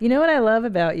 Yeah. You know what I love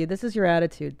about you? This is your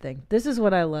attitude thing. This is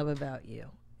what I love about you.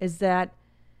 Is that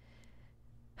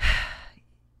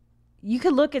you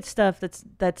could look at stuff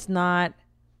that's not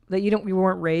that you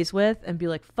weren't raised with and be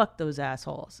like, fuck those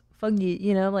assholes. Fuck you,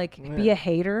 be a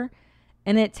hater.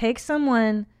 And it takes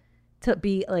someone to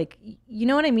be like, you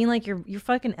know what I mean? Like you're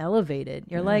fucking elevated.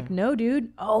 You're like, no,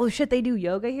 dude. Oh shit, they do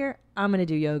yoga here. I'm gonna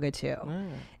do yoga too.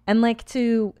 And like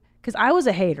because I was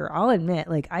a hater. I'll admit.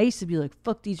 Like I used to be like,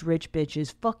 fuck these rich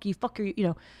bitches. Fuck you. Fuck you. You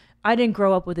know, I didn't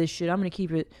grow up with this shit. I'm gonna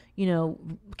keep it.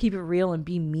 Keep it real and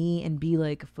be me and be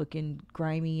like a fucking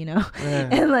grimy.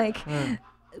 And like,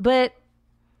 but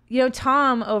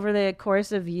Tom over the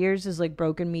course of years has like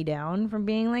broken me down from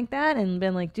being like that and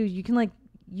been like, dude, you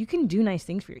can do nice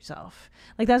things for yourself.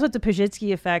 Like that's what the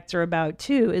Pajitsky effects are about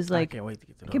too. Is like, I can't wait to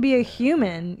get to it could be a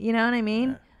human. You know what I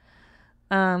mean?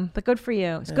 Yeah. But good for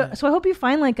you. So I hope you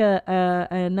find like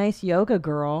a nice yoga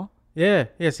girl. Yeah.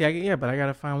 See, but I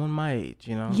gotta find one my age.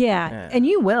 Yeah, and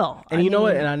you will. And you know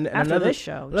what? And after another this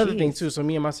show, another thing too. So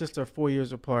me and my sister are 4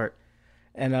 years apart,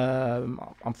 and I'm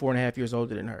 4.5 years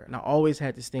older than her. And I always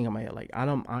had this thing in my head, like I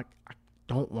don't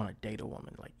want to date a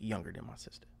woman like younger than my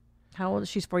sister. How old?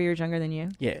 She's 4 years younger than you.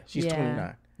 Yeah, she's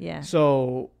 29. Yeah.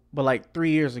 So, but like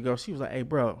 3 years ago, she was like, "Hey,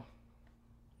 bro,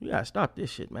 you gotta stop this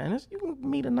shit, man. You can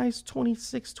meet a nice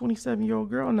 26, 27-year-old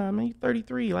girl now, man. You're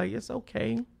 33. Like, it's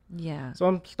okay." Yeah. So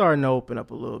I'm starting to open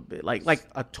up a little bit. Like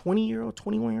a 20-year-old,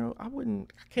 21-year-old, I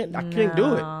can't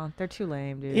do it. They're too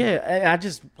lame, dude. Yeah, and I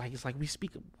just like it's like we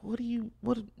speak.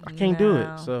 I can't do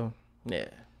it. So yeah.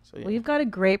 Well, you've got a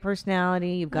great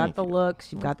personality. You've got the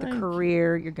looks. You've got the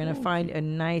career. You're gonna find a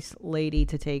nice lady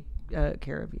to take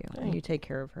care of you, and you take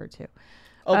care of her too.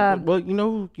 Oh, well, you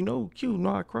know, Q.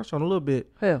 No, I crush on a little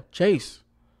bit. Who? Chase.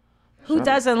 Who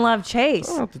doesn't love Chase?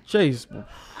 Shout out to Chase.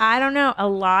 I don't know. A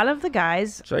lot of the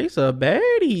guys. Chase a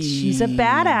baddie. She's a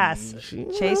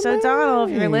badass. Chase O'Donnell,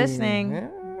 if you're listening.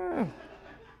 Yeah.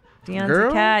 Dion's a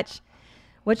catch.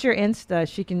 What's your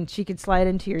Insta? She can slide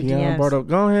into your Dion DMs. Bardeau.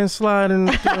 Go ahead and slide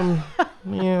into them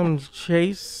DMs,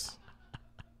 Chase.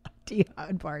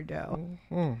 Dion Bardeau.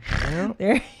 Mm-hmm.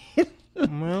 There.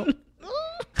 Well.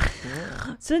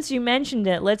 Since you mentioned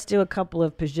it, let's do a couple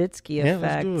of Pajitsky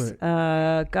effects. Let's do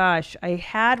it. Gosh, I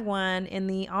had one in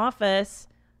the office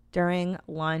during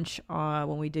lunch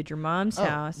when we did your mom's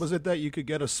house. Was it that you could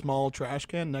get a small trash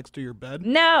can next to your bed?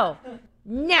 No.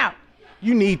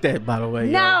 You need that, by the way.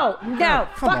 No. Come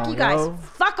Fuck on, you guys. yo.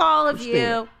 Fuck all of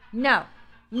Christina. you. No.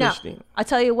 Christina. I'll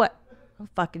tell you what.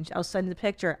 I'll send the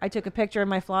picture. I took a picture of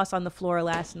my floss on the floor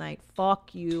last night.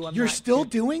 Fuck you. You're still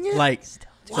doing it? Like,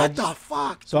 what the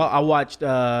fuck? So I watched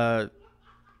where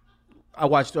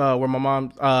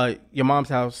your mom's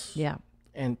house. Yeah.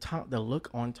 And Tom, the look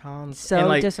on Tom's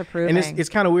disapproving. And it's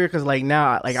kind of weird because like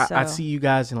now, like I see you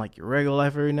guys in like your regular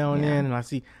life every now and then, and I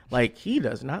see like he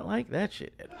does not like that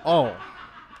shit at all.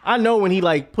 I know when he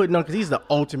like putting on because he's the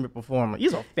ultimate performer.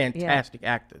 He's a fantastic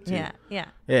actor too.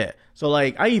 Yeah. So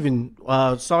like I even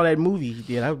saw that movie he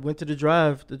did. I went to the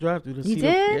drive through to see. You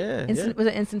did? Yeah. Was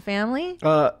it Instant Family?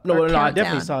 No, I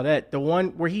definitely saw that. The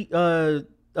one where he the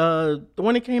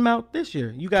one that came out this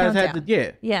year. You guys Countdown.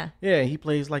 had yeah. He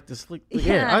plays like the slick.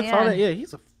 I saw that. Yeah,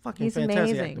 he's a fucking fantastic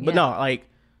amazing, actor. But no, like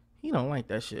he don't like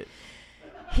that shit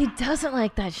He doesn't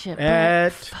like that shit.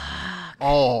 at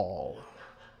all.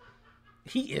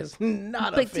 He is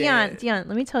not a fan. Dion,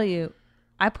 let me tell you,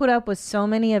 I put up with so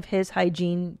many of his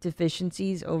hygiene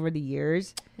deficiencies over the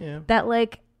years that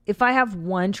like if I have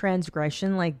one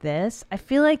transgression like this, I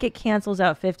feel like it cancels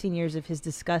out 15 years of his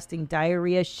disgusting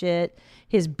diarrhea shit,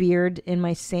 his beard in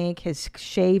my sink, his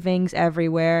shavings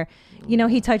everywhere. You know,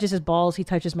 he touches his balls, he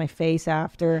touches my face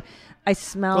after. I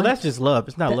smell. Well, that's just love.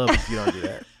 It's not love if you don't do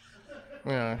that.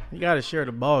 Yeah, you got to share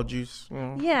the ball juice. You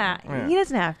know? Yeah, he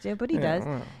doesn't have to, but he does.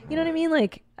 You know what I mean?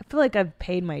 Like, I feel like I've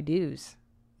paid my dues.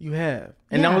 You have.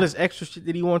 And all this extra shit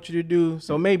that he wants you to do,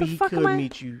 so maybe he could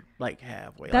meet you like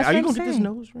halfway. That's like, are you what going I'm to get saying. this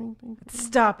nose ring thing?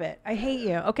 Stop it. I hate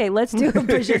you. Okay, let's do a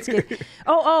Pajitsky.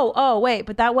 Oh, wait,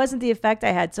 but that wasn't the effect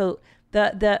I had. So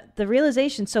the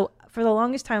realization, so for the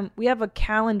longest time, we have a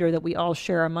calendar that we all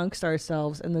share amongst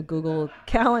ourselves in the Google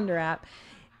Calendar app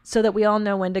so that we all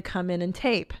know when to come in and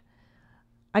tape.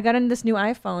 I got into this new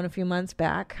iPhone a few months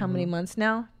back. How many months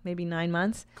now? Maybe 9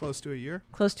 months. Close to a year.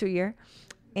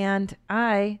 And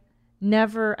I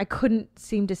couldn't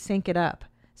seem to sync it up.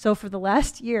 So for the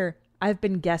last year, I've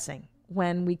been guessing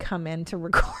when we come in to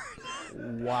record.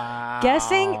 Wow.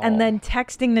 Guessing and then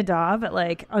texting Nadav at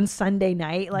like on Sunday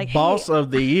night. Like Boss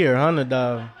of the year, huh,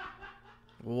 Nadav?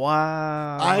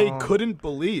 Wow. I couldn't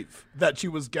believe that she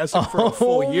was guessing for a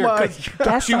full year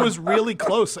because she was really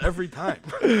close every time.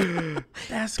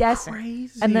 That's guessing.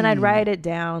 crazy. And then I'd write it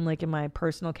down like in my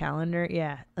personal calendar.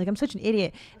 Yeah. Like I'm such an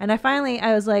idiot. And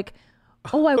I was like,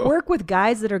 oh, I work with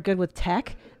guys that are good with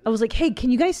tech. I was like, hey,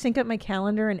 can you guys sync up my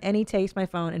calendar? And he takes my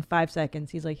phone in 5 seconds.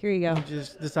 He's like, here you go. You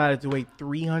just decided to wait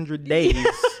 300 days.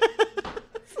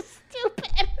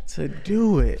 To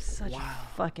do it. Such a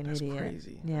fucking idiot.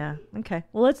 Crazy. Yeah. Okay.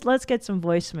 Well, let's get some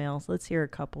voicemails. Let's hear a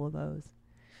couple of those.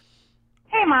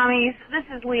 Hey, mommies. This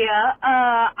is Leah.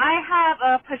 I have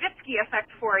a Pajitsky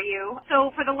effect for you.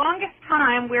 So for the longest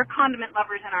time, we're condiment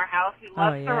lovers in our house. We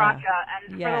love sriracha.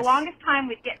 And for the longest time,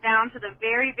 we'd get down to the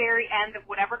very, very end of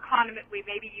whatever condiment we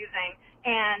may be using.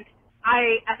 And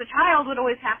I, as a child, would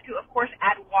always have to, of course,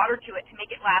 add water to it to make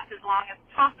it last as long as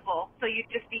possible. So you'd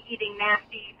just be eating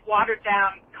nasty,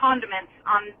 watered-down condiments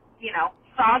on,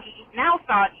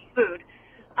 soggy food.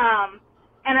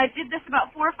 And I did this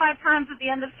about 4 or 5 times at the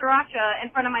end of Sriracha in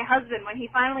front of my husband when he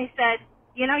finally said,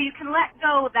 you can let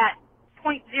go that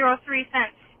 0.03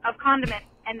 cents of condiment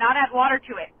and not add water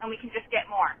to it, and we can just get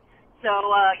more. So,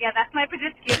 that's my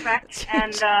Pajitsky effect,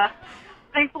 and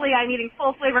thankfully I'm eating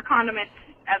full flavor condiments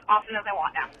as often as I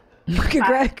want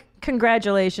now.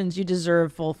 Congratulations, you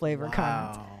deserve full flavor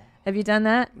condiments. Have you done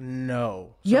that?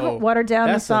 No. You haven't watered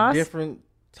down the sauce? That's a different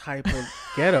type of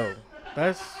ghetto.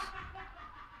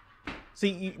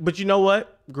 See, but you know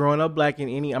what? Growing up black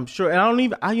in I'm sure, and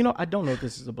I don't know if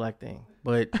this is a black thing,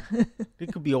 but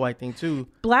it could be a white thing too.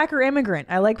 Black or immigrant?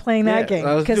 I like playing that game.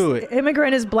 Let's do it.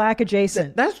 Immigrant is black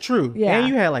adjacent. That's true. Yeah. And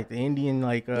you had like the Indian,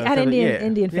 like you had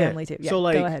Indian family too. Yeah, so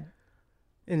like, go ahead.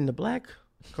 In the black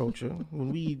culture, when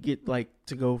we get like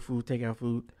to-go food, takeout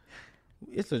food,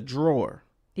 it's a drawer.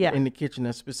 Yeah. In the kitchen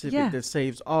that's specific that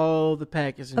saves all the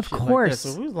packets and shit course. Like that. So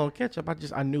if we was on ketchup,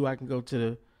 I knew I can go to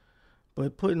the.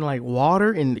 But putting like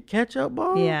water in the ketchup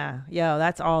bowl? Yeah.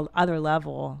 That's all other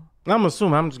level. I'm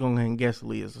assuming I'm just going to go ahead and guess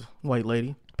Leah's a white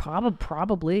lady.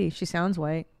 Probably. She sounds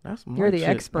white. That's You're the shit.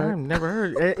 expert. I've never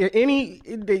heard.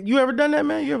 You ever done that,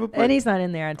 man? You ever put... Eddie's not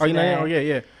in there today. Oh,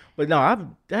 yeah. But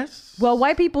no, that's... Well,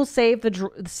 white people save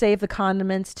the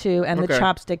condiments too, and the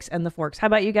chopsticks and the forks. How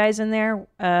about you guys in there?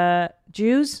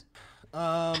 Jews?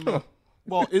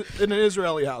 Well, in an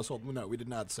Israeli household, no, we did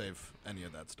not save any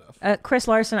of that stuff. Chris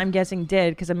Larson, I'm guessing,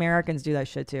 did, because Americans do that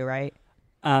shit too, right?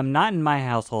 Not in my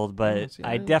household, but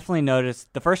I definitely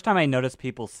noticed, the first time I noticed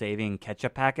people saving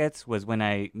ketchup packets was when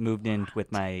I moved in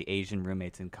with my Asian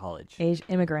roommates in college.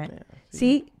 Immigrant. Yeah,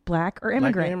 see, black or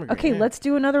immigrant. Okay, let's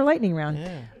do another lightning round.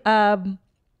 Yeah.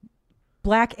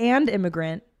 Black and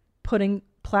immigrant putting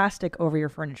plastic over your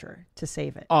furniture to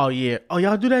save it. Oh, yeah. Oh,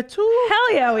 y'all do that too?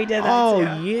 Hell yeah, we did that too.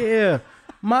 Oh, yeah.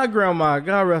 My grandma,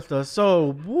 God rest her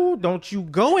soul, woo, don't you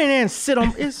go in there and sit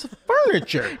on, it's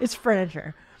furniture. It's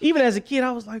furniture. Even as a kid,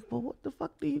 I was like, well, what the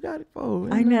fuck do you got it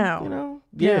for? I know.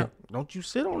 Yeah. Don't you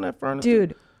sit on that furniture.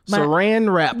 Dude.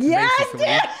 Saran wrap, yes, basically.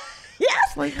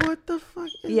 Yes. Like, what the fuck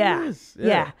is this?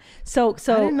 Yeah. So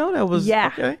I didn't know that was,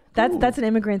 okay. Cool. That's an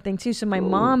immigrant thing too. So my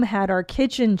mom had our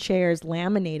kitchen chairs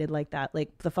laminated like that,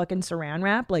 like the fucking saran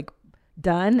wrap, like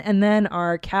done. And then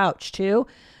our couch too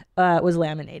was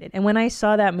laminated. And when I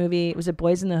saw that movie, was it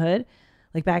Boys in the Hood?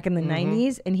 Like back in the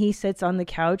 90s, and he sits on the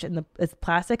couch and it's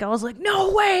plastic. I was like,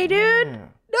 no way, dude. Yeah.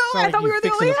 No, I thought we were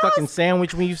the only fixing a house. fucking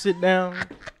sandwich when you sit down.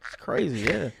 It's crazy,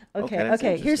 yeah.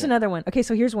 Okay. Here's another one. Okay,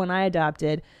 so here's one I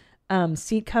adopted.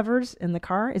 Seat covers in the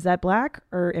car. Is that black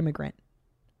or immigrant?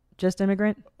 Just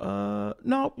immigrant?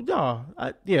 No.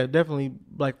 Yeah, definitely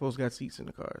black folks got seats in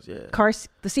the cars, yeah.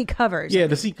 The seat covers. Yeah,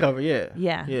 the seat cover, yeah.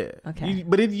 Yeah. Yeah. Okay.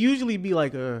 But it'd usually be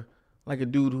like a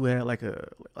dude who had like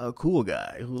a cool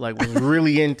guy who like was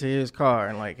really into his car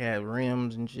and like had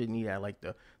rims and shit, and he had like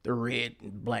the red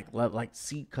and black like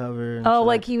seat cover. And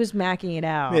like he was macking it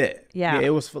out. Yeah.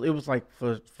 It was like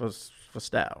for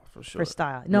style, for sure. For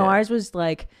style. No, ours was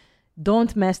like,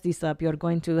 don't mess this up. You're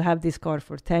going to have this car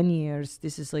for 10 years.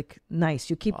 This is like nice.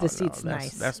 You keep the seats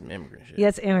nice. That's some immigrant shit. Yeah,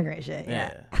 it's immigrant shit.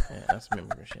 Yeah, that's some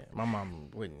immigrant shit. My mom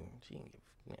wouldn't. She didn't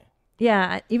give.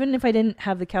 Yeah, even if I didn't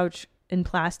have the couch in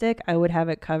plastic, I would have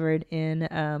it covered in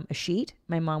a sheet.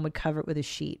 My mom would cover it with a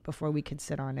sheet before we could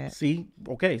sit on it. See,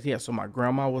 okay, yeah. So my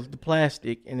grandma was the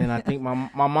plastic, and then I think my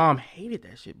mom hated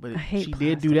that shit, but she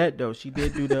did do that though. She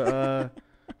did do the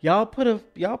y'all put a.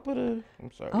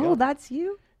 I'm sorry. Oh, that's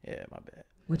you. Yeah, my bad.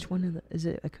 Which one is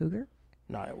it? A cougar?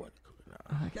 No, it wasn't a cougar.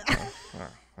 No. Okay. All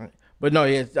right. But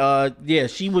no,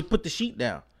 she would put the sheet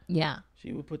down. Yeah.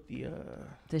 She would put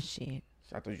the sheet.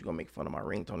 I thought you were gonna make fun of my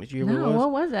ringtone. Did you hear what it was?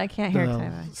 What was it? I can't hear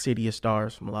it. City of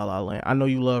Stars from La La Land. I know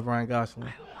you love Ryan Gosling.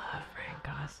 I love Ryan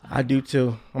Gosling. I do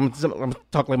too. I'm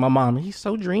talking like my mom. He's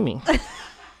so dreamy.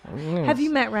 Have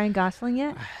you met Ryan Gosling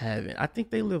yet? I haven't. I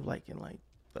think they live like in like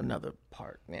another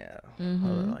part. Yeah.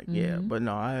 Yeah. But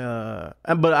no,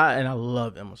 I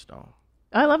love Emma Stone.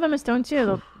 I love Emma Stone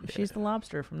too. She's the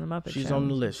lobster from the Muppet Show. She's on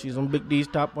the list. She's on Big D's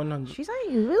top 100. She's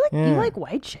on you. You like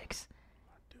white chicks.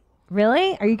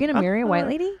 Really? Are you going to marry a white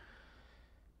lady?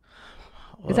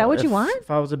 Is that what you want?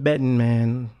 If I was a betting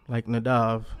man like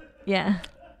Nadav, yeah,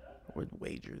 I would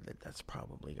wager that's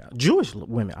probably Jewish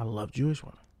women. I love Jewish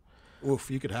women.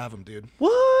 Oof, you could have them, dude.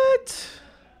 What?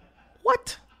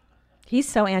 He's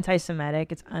so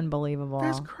anti-Semitic. It's unbelievable.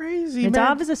 That's crazy, Nadav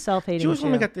man. is a self-hating Jewish Jew.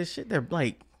 women got this shit. They're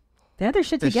like... They have their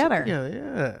shit together.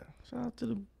 Yeah. Shout out to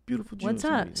the beautiful Jews. What's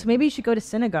up? So maybe you should go to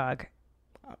synagogue.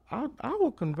 I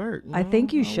will convert. I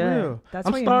think you should.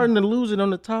 I'm starting to lose it on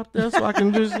the top there, so I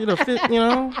can just fit.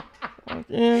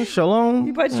 Yeah, shalom.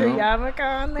 You put your yarmulke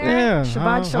on there. Yeah,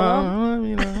 Shabbat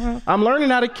shalom. I'm learning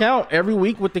how to count every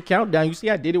week with the countdown. You see,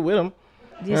 I did it with them.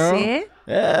 Do you see it?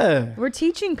 Yeah. We're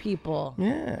teaching people.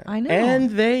 Yeah. I know.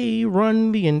 And they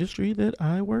run the industry that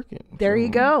I work in. There you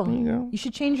go. There you go. You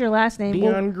should change your last name.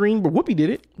 Dion Green, but Whoopi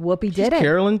did it. Whoopi did it.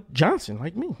 Carolyn Johnson,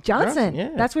 like me. Johnson. Yeah.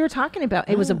 That's what we were talking about.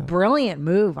 It was a brilliant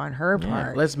move on her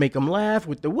part. Let's make them laugh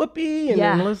with the Whoopi, and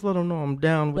then let's let them know I'm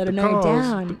down with the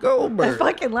cause. The Goldberg. I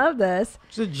fucking love this.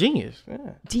 She's a genius.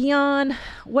 Yeah. Dion,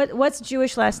 what's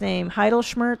Jewish last name?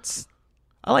 Heidelschmerz?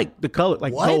 I like the color,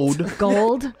 like gold.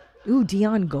 Gold? Ooh,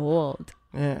 Dion Gold.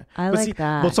 Yeah, I like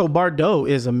that. Well, so Bardeau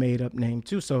is a made up name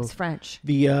too. So it's French.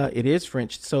 It is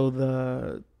French. So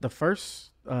the first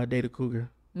Data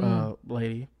Cougar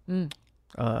lady,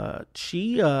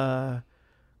 she because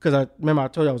I remember I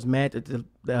told you I was mad that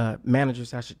the manager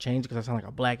said I should change because I sound like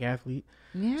a black athlete.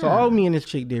 Yeah. So all me and this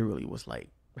chick did really was like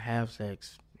have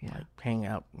sex, like hang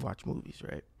out, watch movies,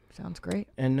 right? Sounds great.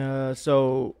 And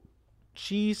so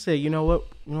she said, you know what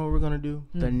we're gonna do?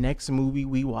 The next movie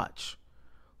we watch,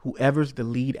 whoever's the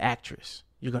lead actress,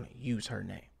 you're gonna use her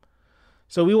name.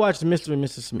 So we watched Mr. and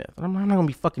Mrs. Smith, and I'm not gonna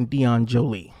be fucking Dion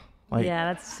Jolie. Like, yeah,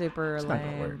 that's super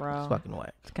lame, bro. It's fucking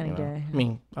whack. It's kind of gay. I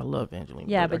mean, I love Angelina.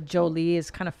 Yeah, but Jolie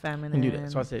is kind of feminine. Can do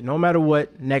that. So I said, no matter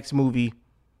what, next movie,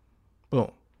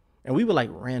 boom. And we would like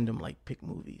random like pick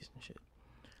movies and shit.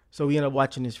 So we ended up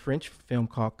watching this French film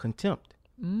called Contempt.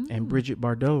 And Brigitte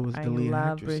Bardot was the lead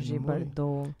actress. I love Brigitte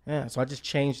Bardot. Yeah, so I just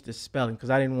changed the spelling because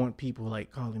I didn't want people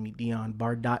like calling me Dion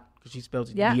Bardot because she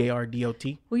spells it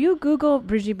Bardot. Will you Google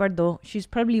Brigitte Bardot? She's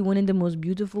probably one of the most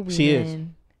beautiful women. She is.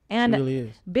 And she really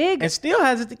is. Big. And still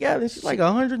has it together. She's like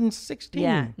 116.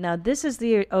 Yeah. Now, this is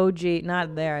the OG,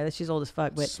 not there. She's old as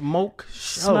fuck. But Smoke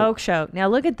Show. Now,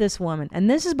 look at this woman. And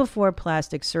this is before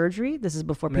plastic surgery. This is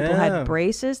before people had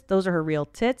braces. Those are her real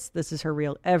tits. This is her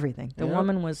real everything. The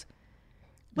woman was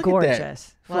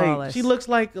gorgeous. Flawless. Like, she looks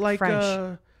like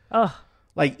French.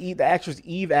 Like the actress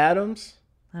Eve Adams.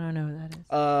 I don't know who that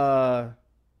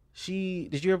is.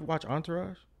 Did you ever watch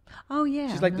Entourage? Oh yeah.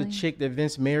 She's like the chick that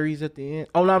Vince marries at the end.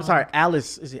 Oh no, I'm sorry,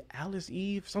 Alice. Is it Alice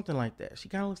Eve? Something like that. She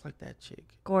kind of looks like that chick.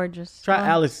 Gorgeous. Try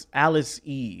Alice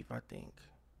Eve, I think.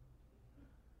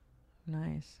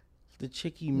 Nice. The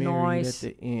chick he married at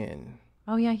the end.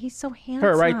 Oh yeah, he's so handsome.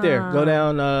 Her right there. Go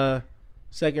down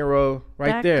second row, right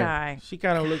that there. Guy. She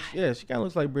kind of looks. Yeah, she kind of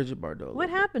looks like Brigitte Bardot. What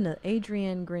happened to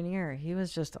Adrian Grenier? He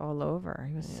was just all over.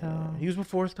 He was He was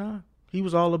before his time. He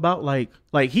was all about like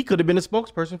he could have been a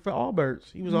spokesperson for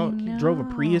Allbirds. He was he drove a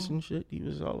Prius and shit. He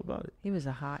was all about it. He was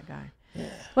a hot guy. Yeah.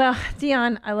 Well,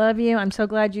 Dion, I love you. I'm so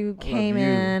glad you came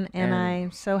in, and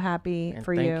I'm so happy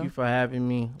for you. Thank you for having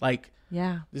me.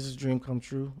 Yeah, this is a dream come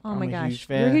true. Oh my gosh, huge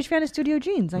fan. You're a huge fan of Studio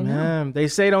Jeans. I know. They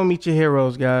say don't meet your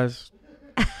heroes, guys.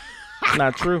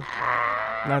 Not true.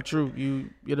 Not true.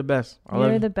 You're the best.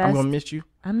 You're the best. I'm gonna miss you.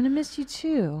 I'm gonna miss you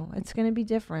too. It's gonna be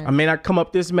different. I may not come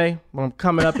up this May, but I'm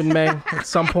coming up in May at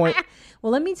some point.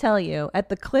 Well, let me tell you, at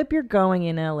the clip you're going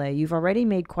in LA, you've already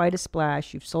made quite a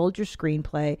splash. You've sold your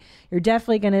screenplay. You're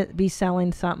definitely gonna be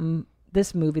selling something.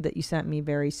 This movie that you sent me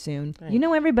very soon. Thanks. You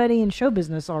know everybody in show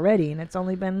business already, and it's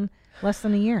only been less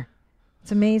than a year.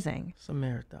 It's amazing. It's a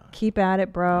marathon. Keep at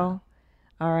it, bro. Yeah.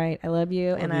 All right, I love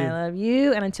you, I love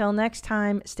you. And until next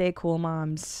time, stay cool,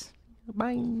 moms.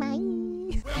 Bye. Where my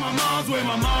mom's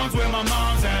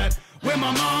at? Where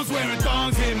my mom's wearing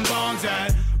thongs, hitting bongs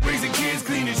at? Raising kids,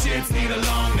 cleaning shits, need a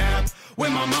long nap.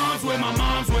 Where my mom's at?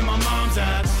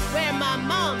 Where my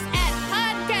mom's at?